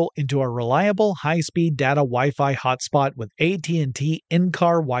vehicle into a reliable high-speed data Wi-Fi hotspot with AT&T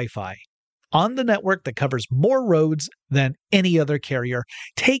in-car Wi-Fi. On the network that covers more roads than any other carrier,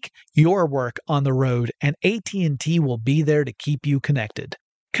 take your work on the road and AT&T will be there to keep you connected.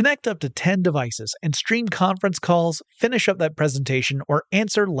 Connect up to 10 devices and stream conference calls, finish up that presentation, or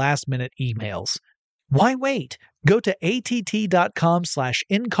answer last-minute emails. Why wait? Go to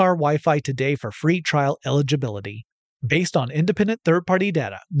att.com/in-car Wi-Fi today for free trial eligibility. Based on independent third-party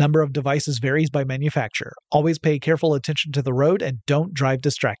data, number of devices varies by manufacturer. Always pay careful attention to the road and don't drive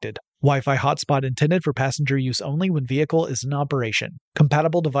distracted. Wi-Fi hotspot intended for passenger use only when vehicle is in operation.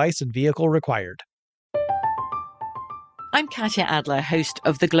 Compatible device and vehicle required. I'm Katya Adler, host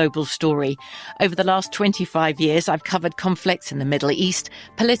of The Global Story. Over the last 25 years, I've covered conflicts in the Middle East,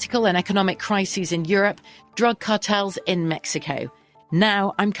 political and economic crises in Europe, drug cartels in Mexico.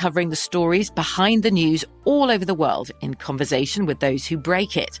 Now I'm covering the stories behind the news all over the world in conversation with those who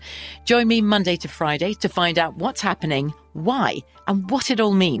break it. Join me Monday to Friday to find out what's happening, why, and what it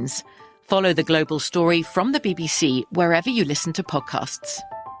all means. Follow The Global Story from the BBC wherever you listen to podcasts.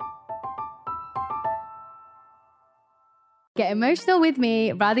 Get emotional with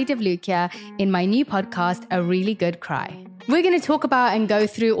me, Radhi Devlukia, in my new podcast, A Really Good Cry. We're going to talk about and go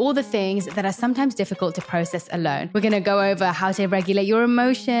through all the things that are sometimes difficult to process alone. We're going to go over how to regulate your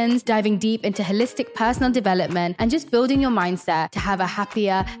emotions, diving deep into holistic personal development, and just building your mindset to have a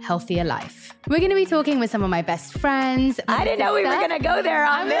happier, healthier life. We're going to be talking with some of my best friends. I didn't know we were going to go there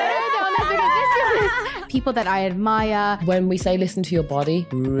on this. People that I admire. When we say listen to your body,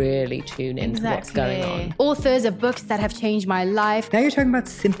 really tune into what's going on. Authors of books that have changed my life. Now you're talking about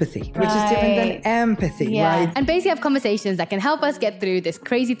sympathy, which is different than empathy, right? And basically have conversations that can help us get through this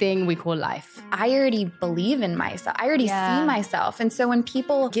crazy thing we call life. I already believe in myself. I already see myself. And so when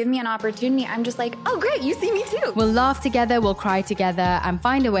people give me an opportunity, I'm just like, oh, great, you see me too. We'll laugh together, we'll cry together, and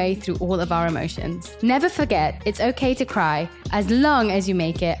find a way through all of our emotions. Never forget, it's okay to cry, as long as you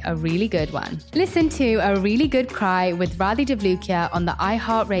make it a really good one. Listen to A Really Good Cry with Radhi Devlukia on the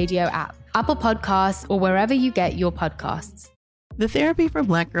iHeartRadio app, Apple Podcasts, or wherever you get your podcasts. The Therapy for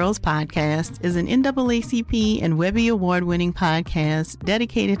Black Girls podcast is an NAACP and Webby Award-winning podcast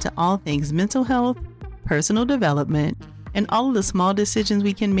dedicated to all things mental health, personal development, and all of the small decisions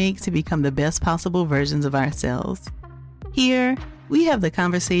we can make to become the best possible versions of ourselves. Here, we have the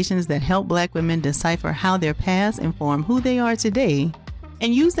conversations that help Black women decipher how their past inform who they are today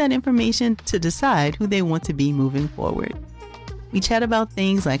and use that information to decide who they want to be moving forward. We chat about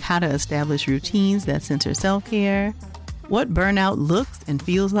things like how to establish routines that center self-care, what burnout looks and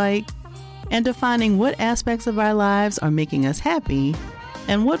feels like, and defining what aspects of our lives are making us happy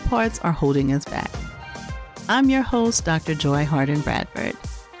and what parts are holding us back. I'm your host, Dr. Joy Harden Bradford,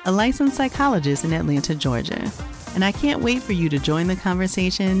 a licensed psychologist in Atlanta, Georgia, and I can't wait for you to join the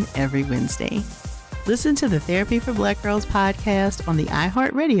conversation every Wednesday. Listen to the Therapy for Black Girls podcast on the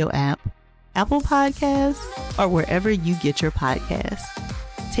iHeartRadio app, Apple Podcasts, or wherever you get your podcasts.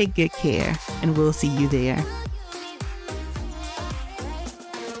 Take good care, and we'll see you there.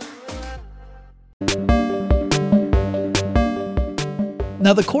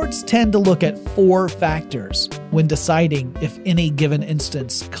 Now, the courts tend to look at 4 factors when deciding if any given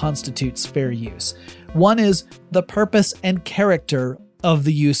instance constitutes fair use. One is the purpose and character of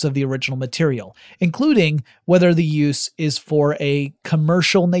the use of the original material, including whether the use is for a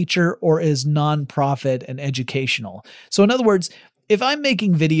commercial nature or is nonprofit and educational. So in other words, if I'm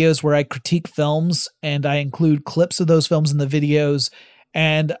making videos where I critique films and I include clips of those films in the videos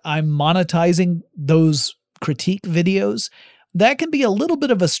and I'm monetizing those critique videos, that can be a little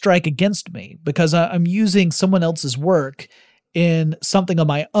bit of a strike against me because I'm using someone else's work in something of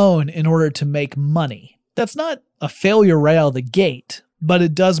my own in order to make money. That's not a failure right out of the gate, but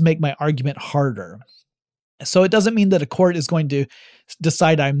it does make my argument harder. So it doesn't mean that a court is going to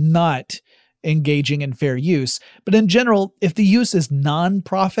decide I'm not engaging in fair use. But in general, if the use is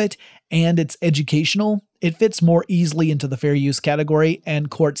nonprofit and it's educational, it fits more easily into the fair use category,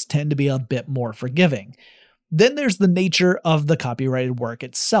 and courts tend to be a bit more forgiving. Then there's the nature of the copyrighted work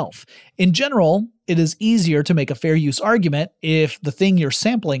itself. In general, it is easier to make a fair use argument if the thing you're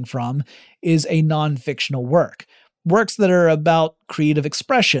sampling from is a non-fictional work. Works that are about creative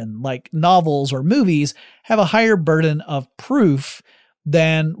expression, like novels or movies, have a higher burden of proof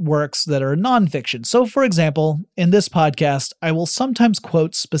than works that are nonfiction. So, for example, in this podcast, I will sometimes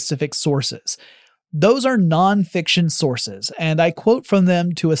quote specific sources. those are nonfiction sources, and I quote from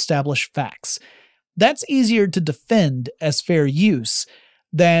them to establish facts. That's easier to defend as fair use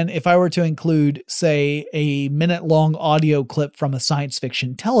than if I were to include, say, a minute-long audio clip from a science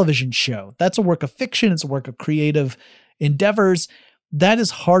fiction television show. That's a work of fiction, it's a work of creative endeavors. That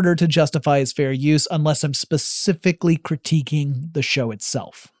is harder to justify as fair use unless I'm specifically critiquing the show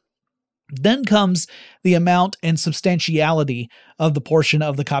itself. Then comes the amount and substantiality of the portion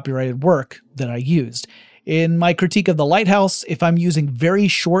of the copyrighted work that I used. In my critique of The Lighthouse, if I'm using very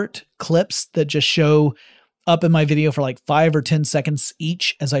short clips that just show up in my video for like 5 or 10 seconds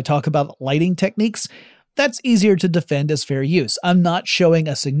each as I talk about lighting techniques, that's easier to defend as fair use. I'm not showing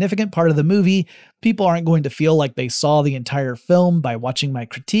a significant part of the movie. People aren't going to feel like they saw the entire film by watching my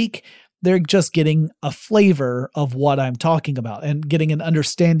critique. They're just getting a flavor of what I'm talking about and getting an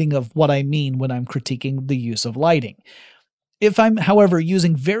understanding of what I mean when I'm critiquing the use of lighting. If I'm, however,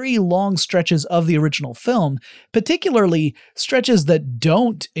 using very long stretches of the original film, particularly stretches that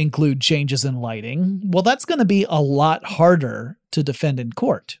don't include changes in lighting, well, that's going to be a lot harder to defend in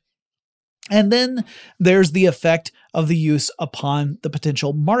court. And then there's the effect of the use upon the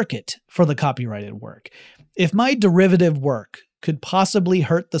potential market for the copyrighted work. If my derivative work could possibly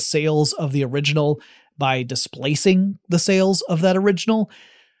hurt the sales of the original by displacing the sales of that original,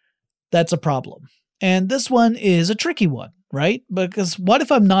 that's a problem. And this one is a tricky one, right? Because what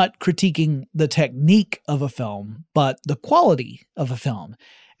if I'm not critiquing the technique of a film, but the quality of a film?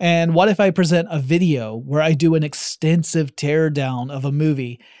 And what if I present a video where I do an extensive teardown of a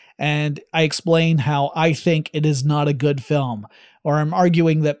movie and I explain how I think it is not a good film, or I'm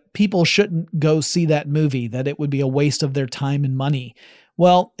arguing that people shouldn't go see that movie, that it would be a waste of their time and money?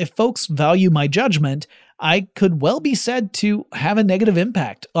 Well, if folks value my judgment, I could well be said to have a negative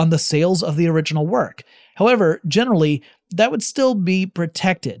impact on the sales of the original work. However, generally, that would still be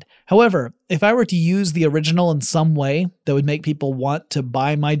protected. However, if I were to use the original in some way that would make people want to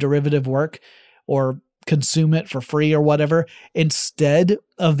buy my derivative work or consume it for free or whatever instead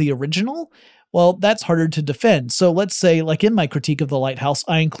of the original, well, that's harder to defend. So let's say, like in my critique of The Lighthouse,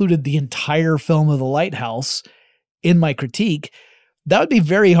 I included the entire film of The Lighthouse in my critique. That would be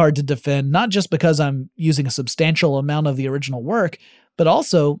very hard to defend, not just because I'm using a substantial amount of the original work, but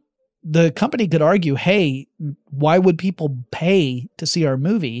also the company could argue, hey, why would people pay to see our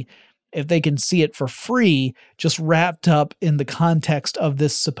movie if they can see it for free, just wrapped up in the context of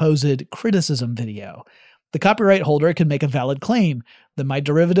this supposed criticism video? The copyright holder can make a valid claim that my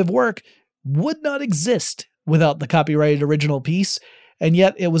derivative work would not exist without the copyrighted original piece, and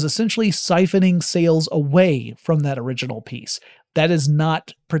yet it was essentially siphoning sales away from that original piece. That is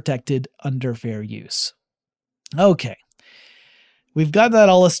not protected under fair use. Okay. We've got that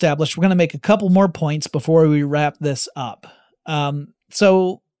all established. We're going to make a couple more points before we wrap this up.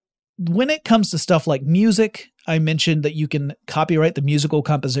 So when it comes to stuff like music, I mentioned that you can copyright the musical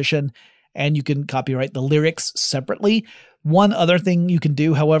composition and you can copyright the lyrics separately. One other thing you can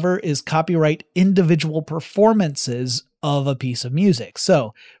do, however, is copyright individual performances of a piece of music.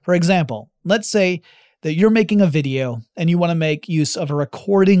 So, for example, let's say that you're making a video and you want to make use of a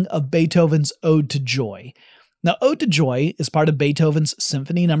recording of Beethoven's Ode to Joy. Now, Ode to Joy is part of Beethoven's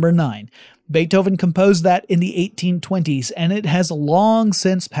Symphony No. 9. Beethoven composed that in the 1820s, and it has long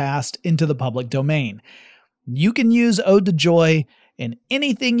since passed into the public domain. You can use Ode to Joy in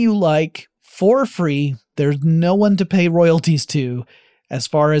anything you like for free. There's no one to pay royalties to as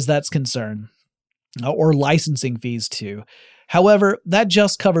far as that's concerned, or licensing fees to. However, that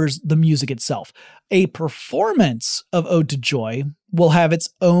just covers the music itself. A performance of Ode to Joy will have its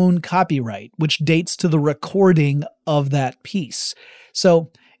own copyright, which dates to the recording of that piece.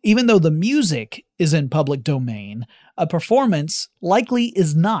 So even though the music is in public domain, a performance likely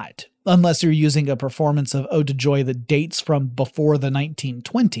is not, unless you're using a performance of Ode to Joy that dates from before the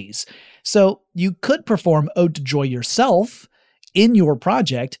 1920s. So you could perform Ode to Joy yourself in your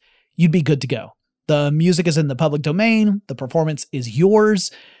project. You'd be good to go. The music is in the public domain, the performance is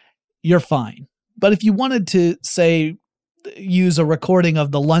yours, you're fine. But if you wanted to, say, use a recording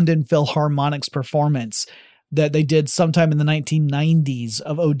of the London Philharmonic's performance that they did sometime in the 1990s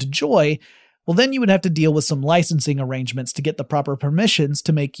of Ode to Joy, well, then you would have to deal with some licensing arrangements to get the proper permissions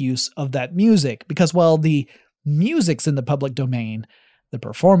to make use of that music, because while the music's in the public domain, the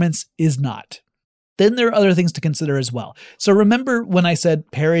performance is not. Then there are other things to consider as well. So remember when I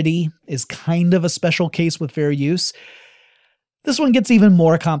said parody is kind of a special case with fair use? This one gets even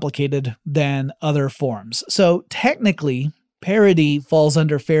more complicated than other forms. So technically, parody falls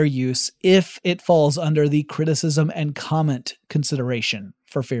under fair use if it falls under the criticism and comment consideration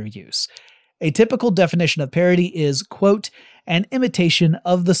for fair use. A typical definition of parody is, quote, an imitation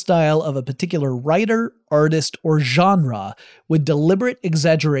of the style of a particular writer, artist, or genre with deliberate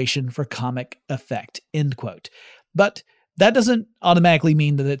exaggeration for comic effect, end quote. But that doesn't automatically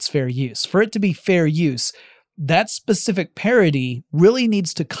mean that it's fair use. For it to be fair use, that specific parody really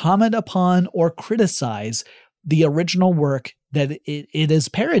needs to comment upon or criticize the original work that it is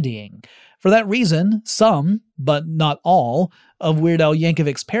parodying. For that reason, some, but not all, of Weird Al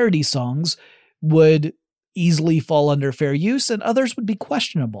Yankovic's parody songs would easily fall under fair use, and others would be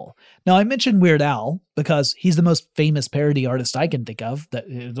questionable. Now, I mentioned Weird Al because he's the most famous parody artist I can think of, that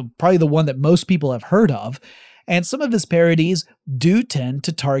is probably the one that most people have heard of, and some of his parodies do tend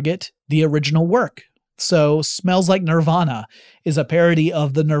to target the original work. So, Smells Like Nirvana is a parody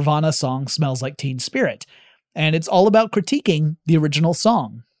of the Nirvana song Smells Like Teen Spirit, and it's all about critiquing the original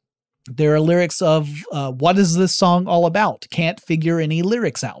song. There are lyrics of, what is this song all about? Can't figure any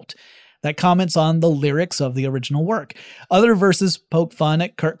lyrics out. That comments on the lyrics of the original work. Other verses poke fun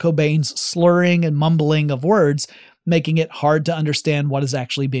at Kurt Cobain's slurring and mumbling of words, making it hard to understand what is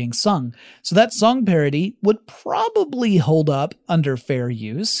actually being sung. So that song parody would probably hold up under fair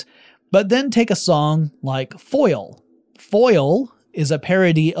use. But then take a song like Foil. Foil is a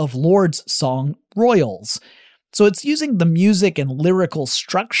parody of Lord's song Royals. So it's using the music and lyrical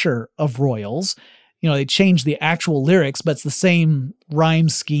structure of Royals. You know, they changed the actual lyrics, but it's the same rhyme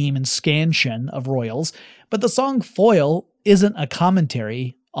scheme and scansion of Royals. But the song Foil isn't a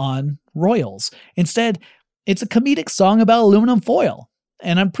commentary on Royals. Instead, it's a comedic song about aluminum foil.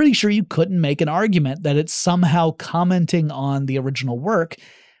 And I'm pretty sure you couldn't make an argument that it's somehow commenting on the original work,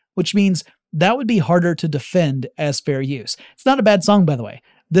 which means that would be harder to defend as fair use. It's not a bad song, by the way.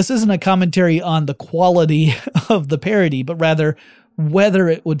 This isn't a commentary on the quality of the parody, but rather whether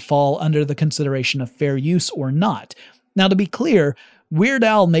it would fall under the consideration of fair use or not. Now, to be clear, Weird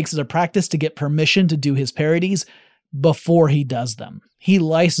Al makes it a practice to get permission to do his parodies before he does them. He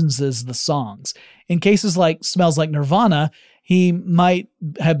licenses the songs. In cases like Smells Like Nirvana, he might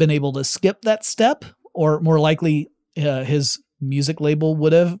have been able to skip that step, or more likely his music label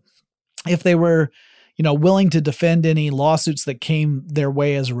would have, if they were, willing to defend any lawsuits that came their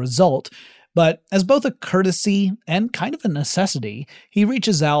way as a result. But as both a courtesy and kind of a necessity, he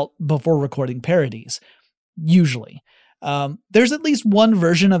reaches out before recording parodies. Usually. There's at least one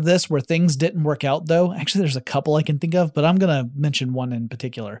version of this where things didn't work out, though. Actually, there's a couple I can think of, but I'm going to mention one in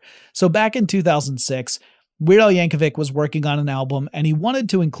particular. So back in 2006, Weird Al Yankovic was working on an album, and he wanted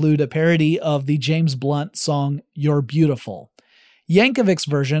to include a parody of the James Blunt song You're Beautiful. Yankovic's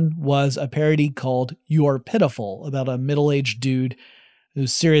version was a parody called You're Pitiful, about a middle-aged dude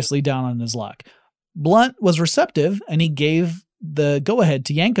who's seriously down on his luck. Blunt was receptive, and he gave the go-ahead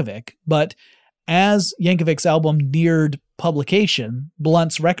to Yankovic, but as Yankovic's album neared publication,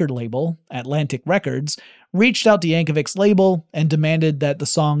 Blunt's record label, Atlantic Records, reached out to Yankovic's label and demanded that the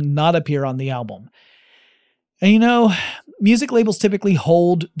song not appear on the album. And music labels typically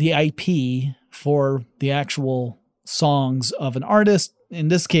hold the IP for the actual songs of an artist. In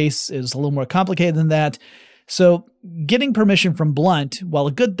this case, it was a little more complicated than that. So getting permission from Blunt, while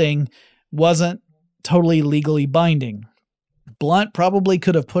a good thing, wasn't totally legally binding. Blunt probably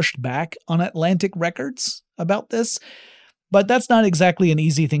could have pushed back on Atlantic Records about this, but that's not exactly an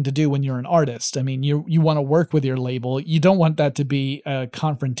easy thing to do when you're an artist. I mean, you want to work with your label. You don't want that to be a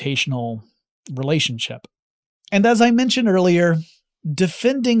confrontational relationship. And as I mentioned earlier,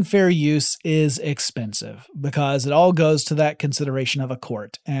 defending fair use is expensive because it all goes to that consideration of a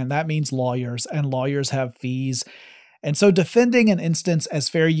court, and that means lawyers, and lawyers have fees. And so defending an instance as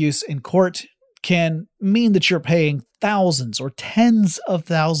fair use in court can mean that you're paying thousands or tens of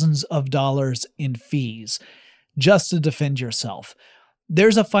thousands of dollars in fees just to defend yourself.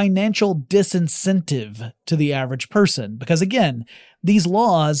 There's a financial disincentive to the average person because, again, these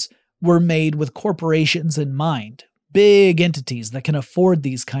laws were made with corporations in mind, big entities that can afford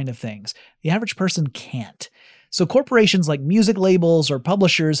these kind of things. The average person can't. So corporations like music labels or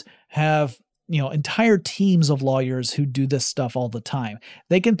publishers have entire teams of lawyers who do this stuff all the time.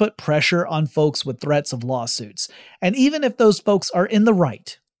 They can put pressure on folks with threats of lawsuits. And even if those folks are in the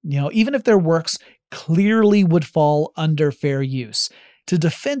right, even if their works clearly would fall under fair use, to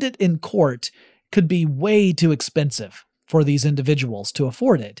defend it in court could be way too expensive for these individuals to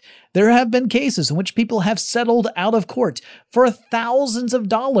afford it. There have been cases in which people have settled out of court for thousands of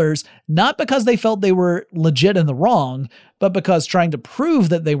dollars, not because they felt they were legit in the wrong, but because trying to prove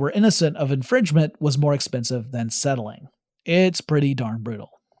that they were innocent of infringement was more expensive than settling. It's pretty darn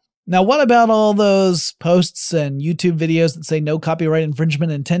brutal. Now, what about all those posts and YouTube videos that say no copyright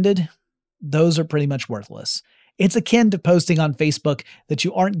infringement intended? Those are pretty much worthless. It's akin to posting on Facebook that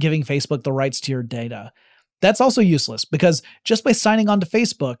you aren't giving Facebook the rights to your data. That's also useless because just by signing on to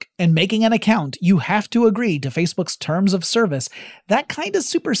Facebook and making an account, you have to agree to Facebook's terms of service. That kind of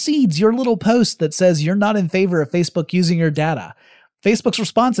supersedes your little post that says you're not in favor of Facebook using your data. Facebook's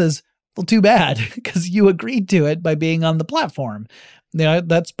response is, well, too bad, because you agreed to it by being on the platform.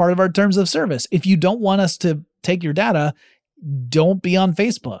 That's part of our terms of service. If you don't want us to take your data, don't be on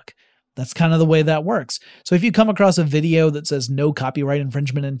Facebook. That's kind of the way that works. So if you come across a video that says no copyright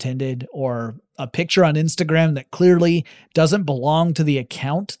infringement intended, or a picture on Instagram that clearly doesn't belong to the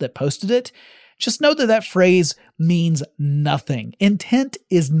account that posted it, just know that that phrase means nothing. Intent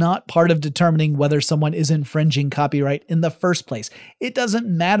is not part of determining whether someone is infringing copyright in the first place. It doesn't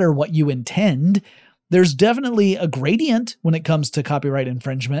matter what you intend. There's definitely a gradient when it comes to copyright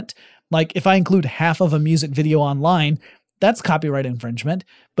infringement. Like if I include half of a music video online, that's copyright infringement.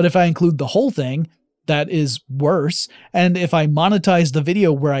 But if I include the whole thing, that is worse. And if I monetize the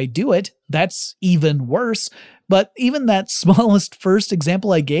video where I do it, that's even worse. But even that smallest first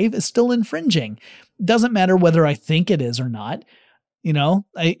example I gave is still infringing. It doesn't matter whether I think it is or not.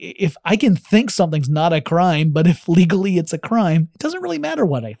 If I can think something's not a crime, but if legally it's a crime, it doesn't really matter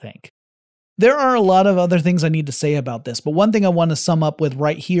what I think. There are a lot of other things I need to say about this, but one thing I want to sum up with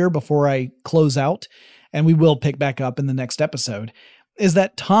right here before I close out, and we will pick back up in the next episode, is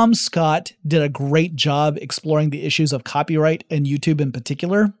that Tom Scott did a great job exploring the issues of copyright and YouTube in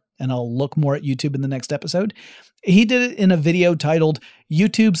particular, and I'll look more at YouTube in the next episode. He did it in a video titled,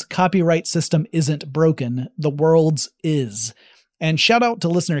 YouTube's Copyright System Isn't Broken, the World's Is. And shout out to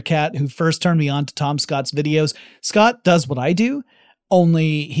listener Kat, who first turned me on to Tom Scott's videos. Scott does what I do,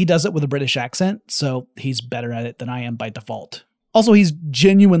 only he does it with a British accent, so he's better at it than I am by default. Also, he's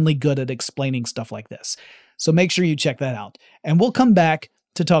genuinely good at explaining stuff like this. So make sure you check that out. And we'll come back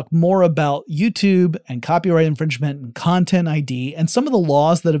to talk more about YouTube and copyright infringement and content ID and some of the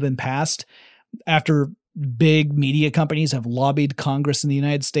laws that have been passed after big media companies have lobbied Congress in the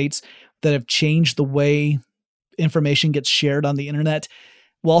United States that have changed the way information gets shared on the internet.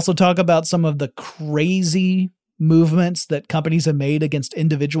 We'll also talk about some of the crazy movements that companies have made against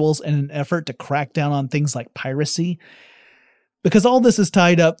individuals in an effort to crack down on things like piracy. Because all this is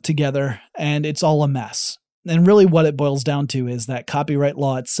tied up together and it's all a mess. And really what it boils down to is that copyright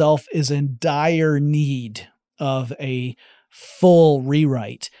law itself is in dire need of a full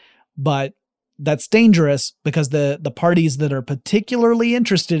rewrite. But that's dangerous because the parties that are particularly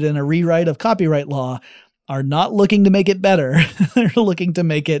interested in a rewrite of copyright law are not looking to make it better. They're looking to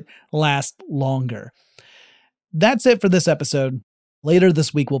make it last longer. That's it for this episode. Later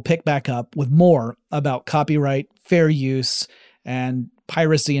this week, we'll pick back up with more about copyright, fair use, and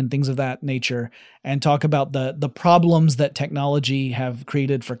piracy and things of that nature, and talk about the problems that technology have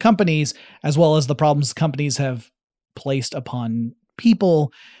created for companies, as well as the problems companies have placed upon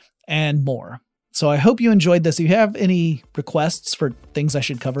people, and more. So I hope you enjoyed this. If you have any requests for things I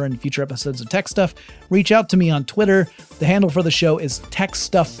should cover in future episodes of Tech Stuff, reach out to me on Twitter. The handle for the show is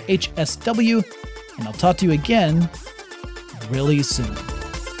TechStuffHSW, and I'll talk to you again really soon.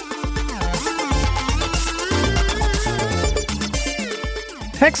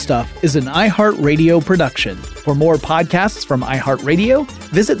 Tech Stuff is an iHeartRadio production. For more podcasts from iHeartRadio,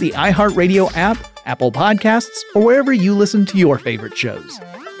 visit the iHeartRadio app, Apple Podcasts, or wherever you listen to your favorite shows.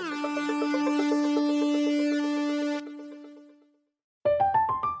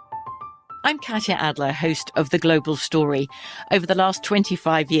 I'm Katya Adler, host of The Global Story. Over the last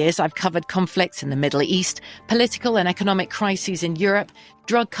 25 years, I've covered conflicts in the Middle East, political and economic crises in Europe,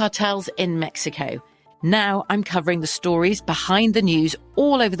 drug cartels in Mexico. Now I'm covering the stories behind the news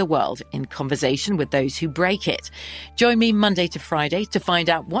all over the world in conversation with those who break it. Join me Monday to Friday to find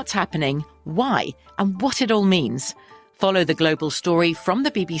out what's happening, why, and what it all means. Follow The Global Story from the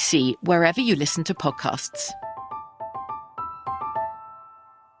BBC wherever you listen to podcasts.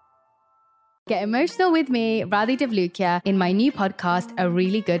 Get emotional with me, Radhi Devlukia, in my new podcast, A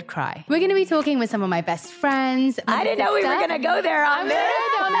Really Good Cry. We're going to be talking with some of my best friends. I didn't know we were going to go there on this.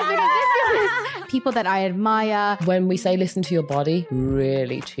 People that I admire. When we say listen to your body,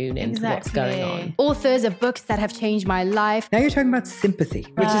 really tune into what's going on. Authors of books that have changed my life. Now you're talking about sympathy,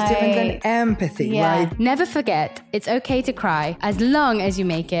 which is different than empathy, right? Never forget, it's okay to cry as long as you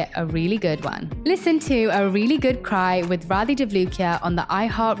make it a really good one. Listen to A Really Good Cry with Radhi Devlukia on the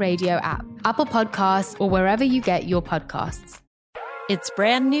iHeartRadio app, Apple Podcasts, or wherever you get your podcasts. It's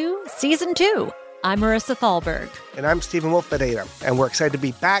brand new, Season 2. I'm Marissa Thalberg. And I'm Stephen Wolf Bedeta, and we're excited to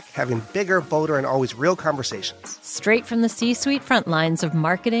be back having bigger, bolder, and always real conversations. Straight from the C-suite front lines of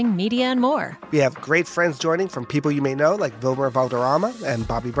marketing, media, and more. We have great friends joining from people you may know, like Wilmer Valderrama and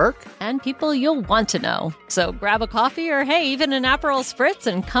Bobby Burke. And people you'll want to know. So grab a coffee or, hey, even an Aperol Spritz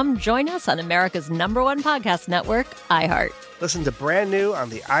and come join us on America's #1 podcast network, iHeart. Listen to Brand New on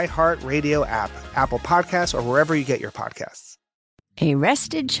the iHeartRadio app, Apple Podcasts, or wherever you get your podcasts. A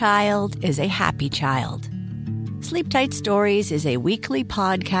rested child is a happy child. Sleep Tight Stories is a weekly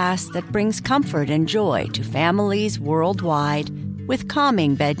podcast that brings comfort and joy to families worldwide with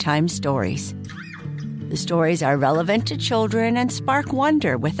calming bedtime stories. The stories are relevant to children and spark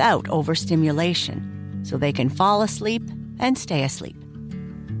wonder without overstimulation, so they can fall asleep and stay asleep.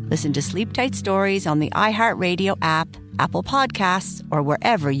 Listen to Sleep Tight Stories on the iHeartRadio app, Apple Podcasts, or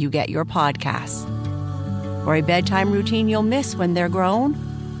wherever you get your podcasts. For a bedtime routine you'll miss when they're grown,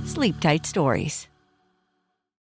 Sleep Tight Stories.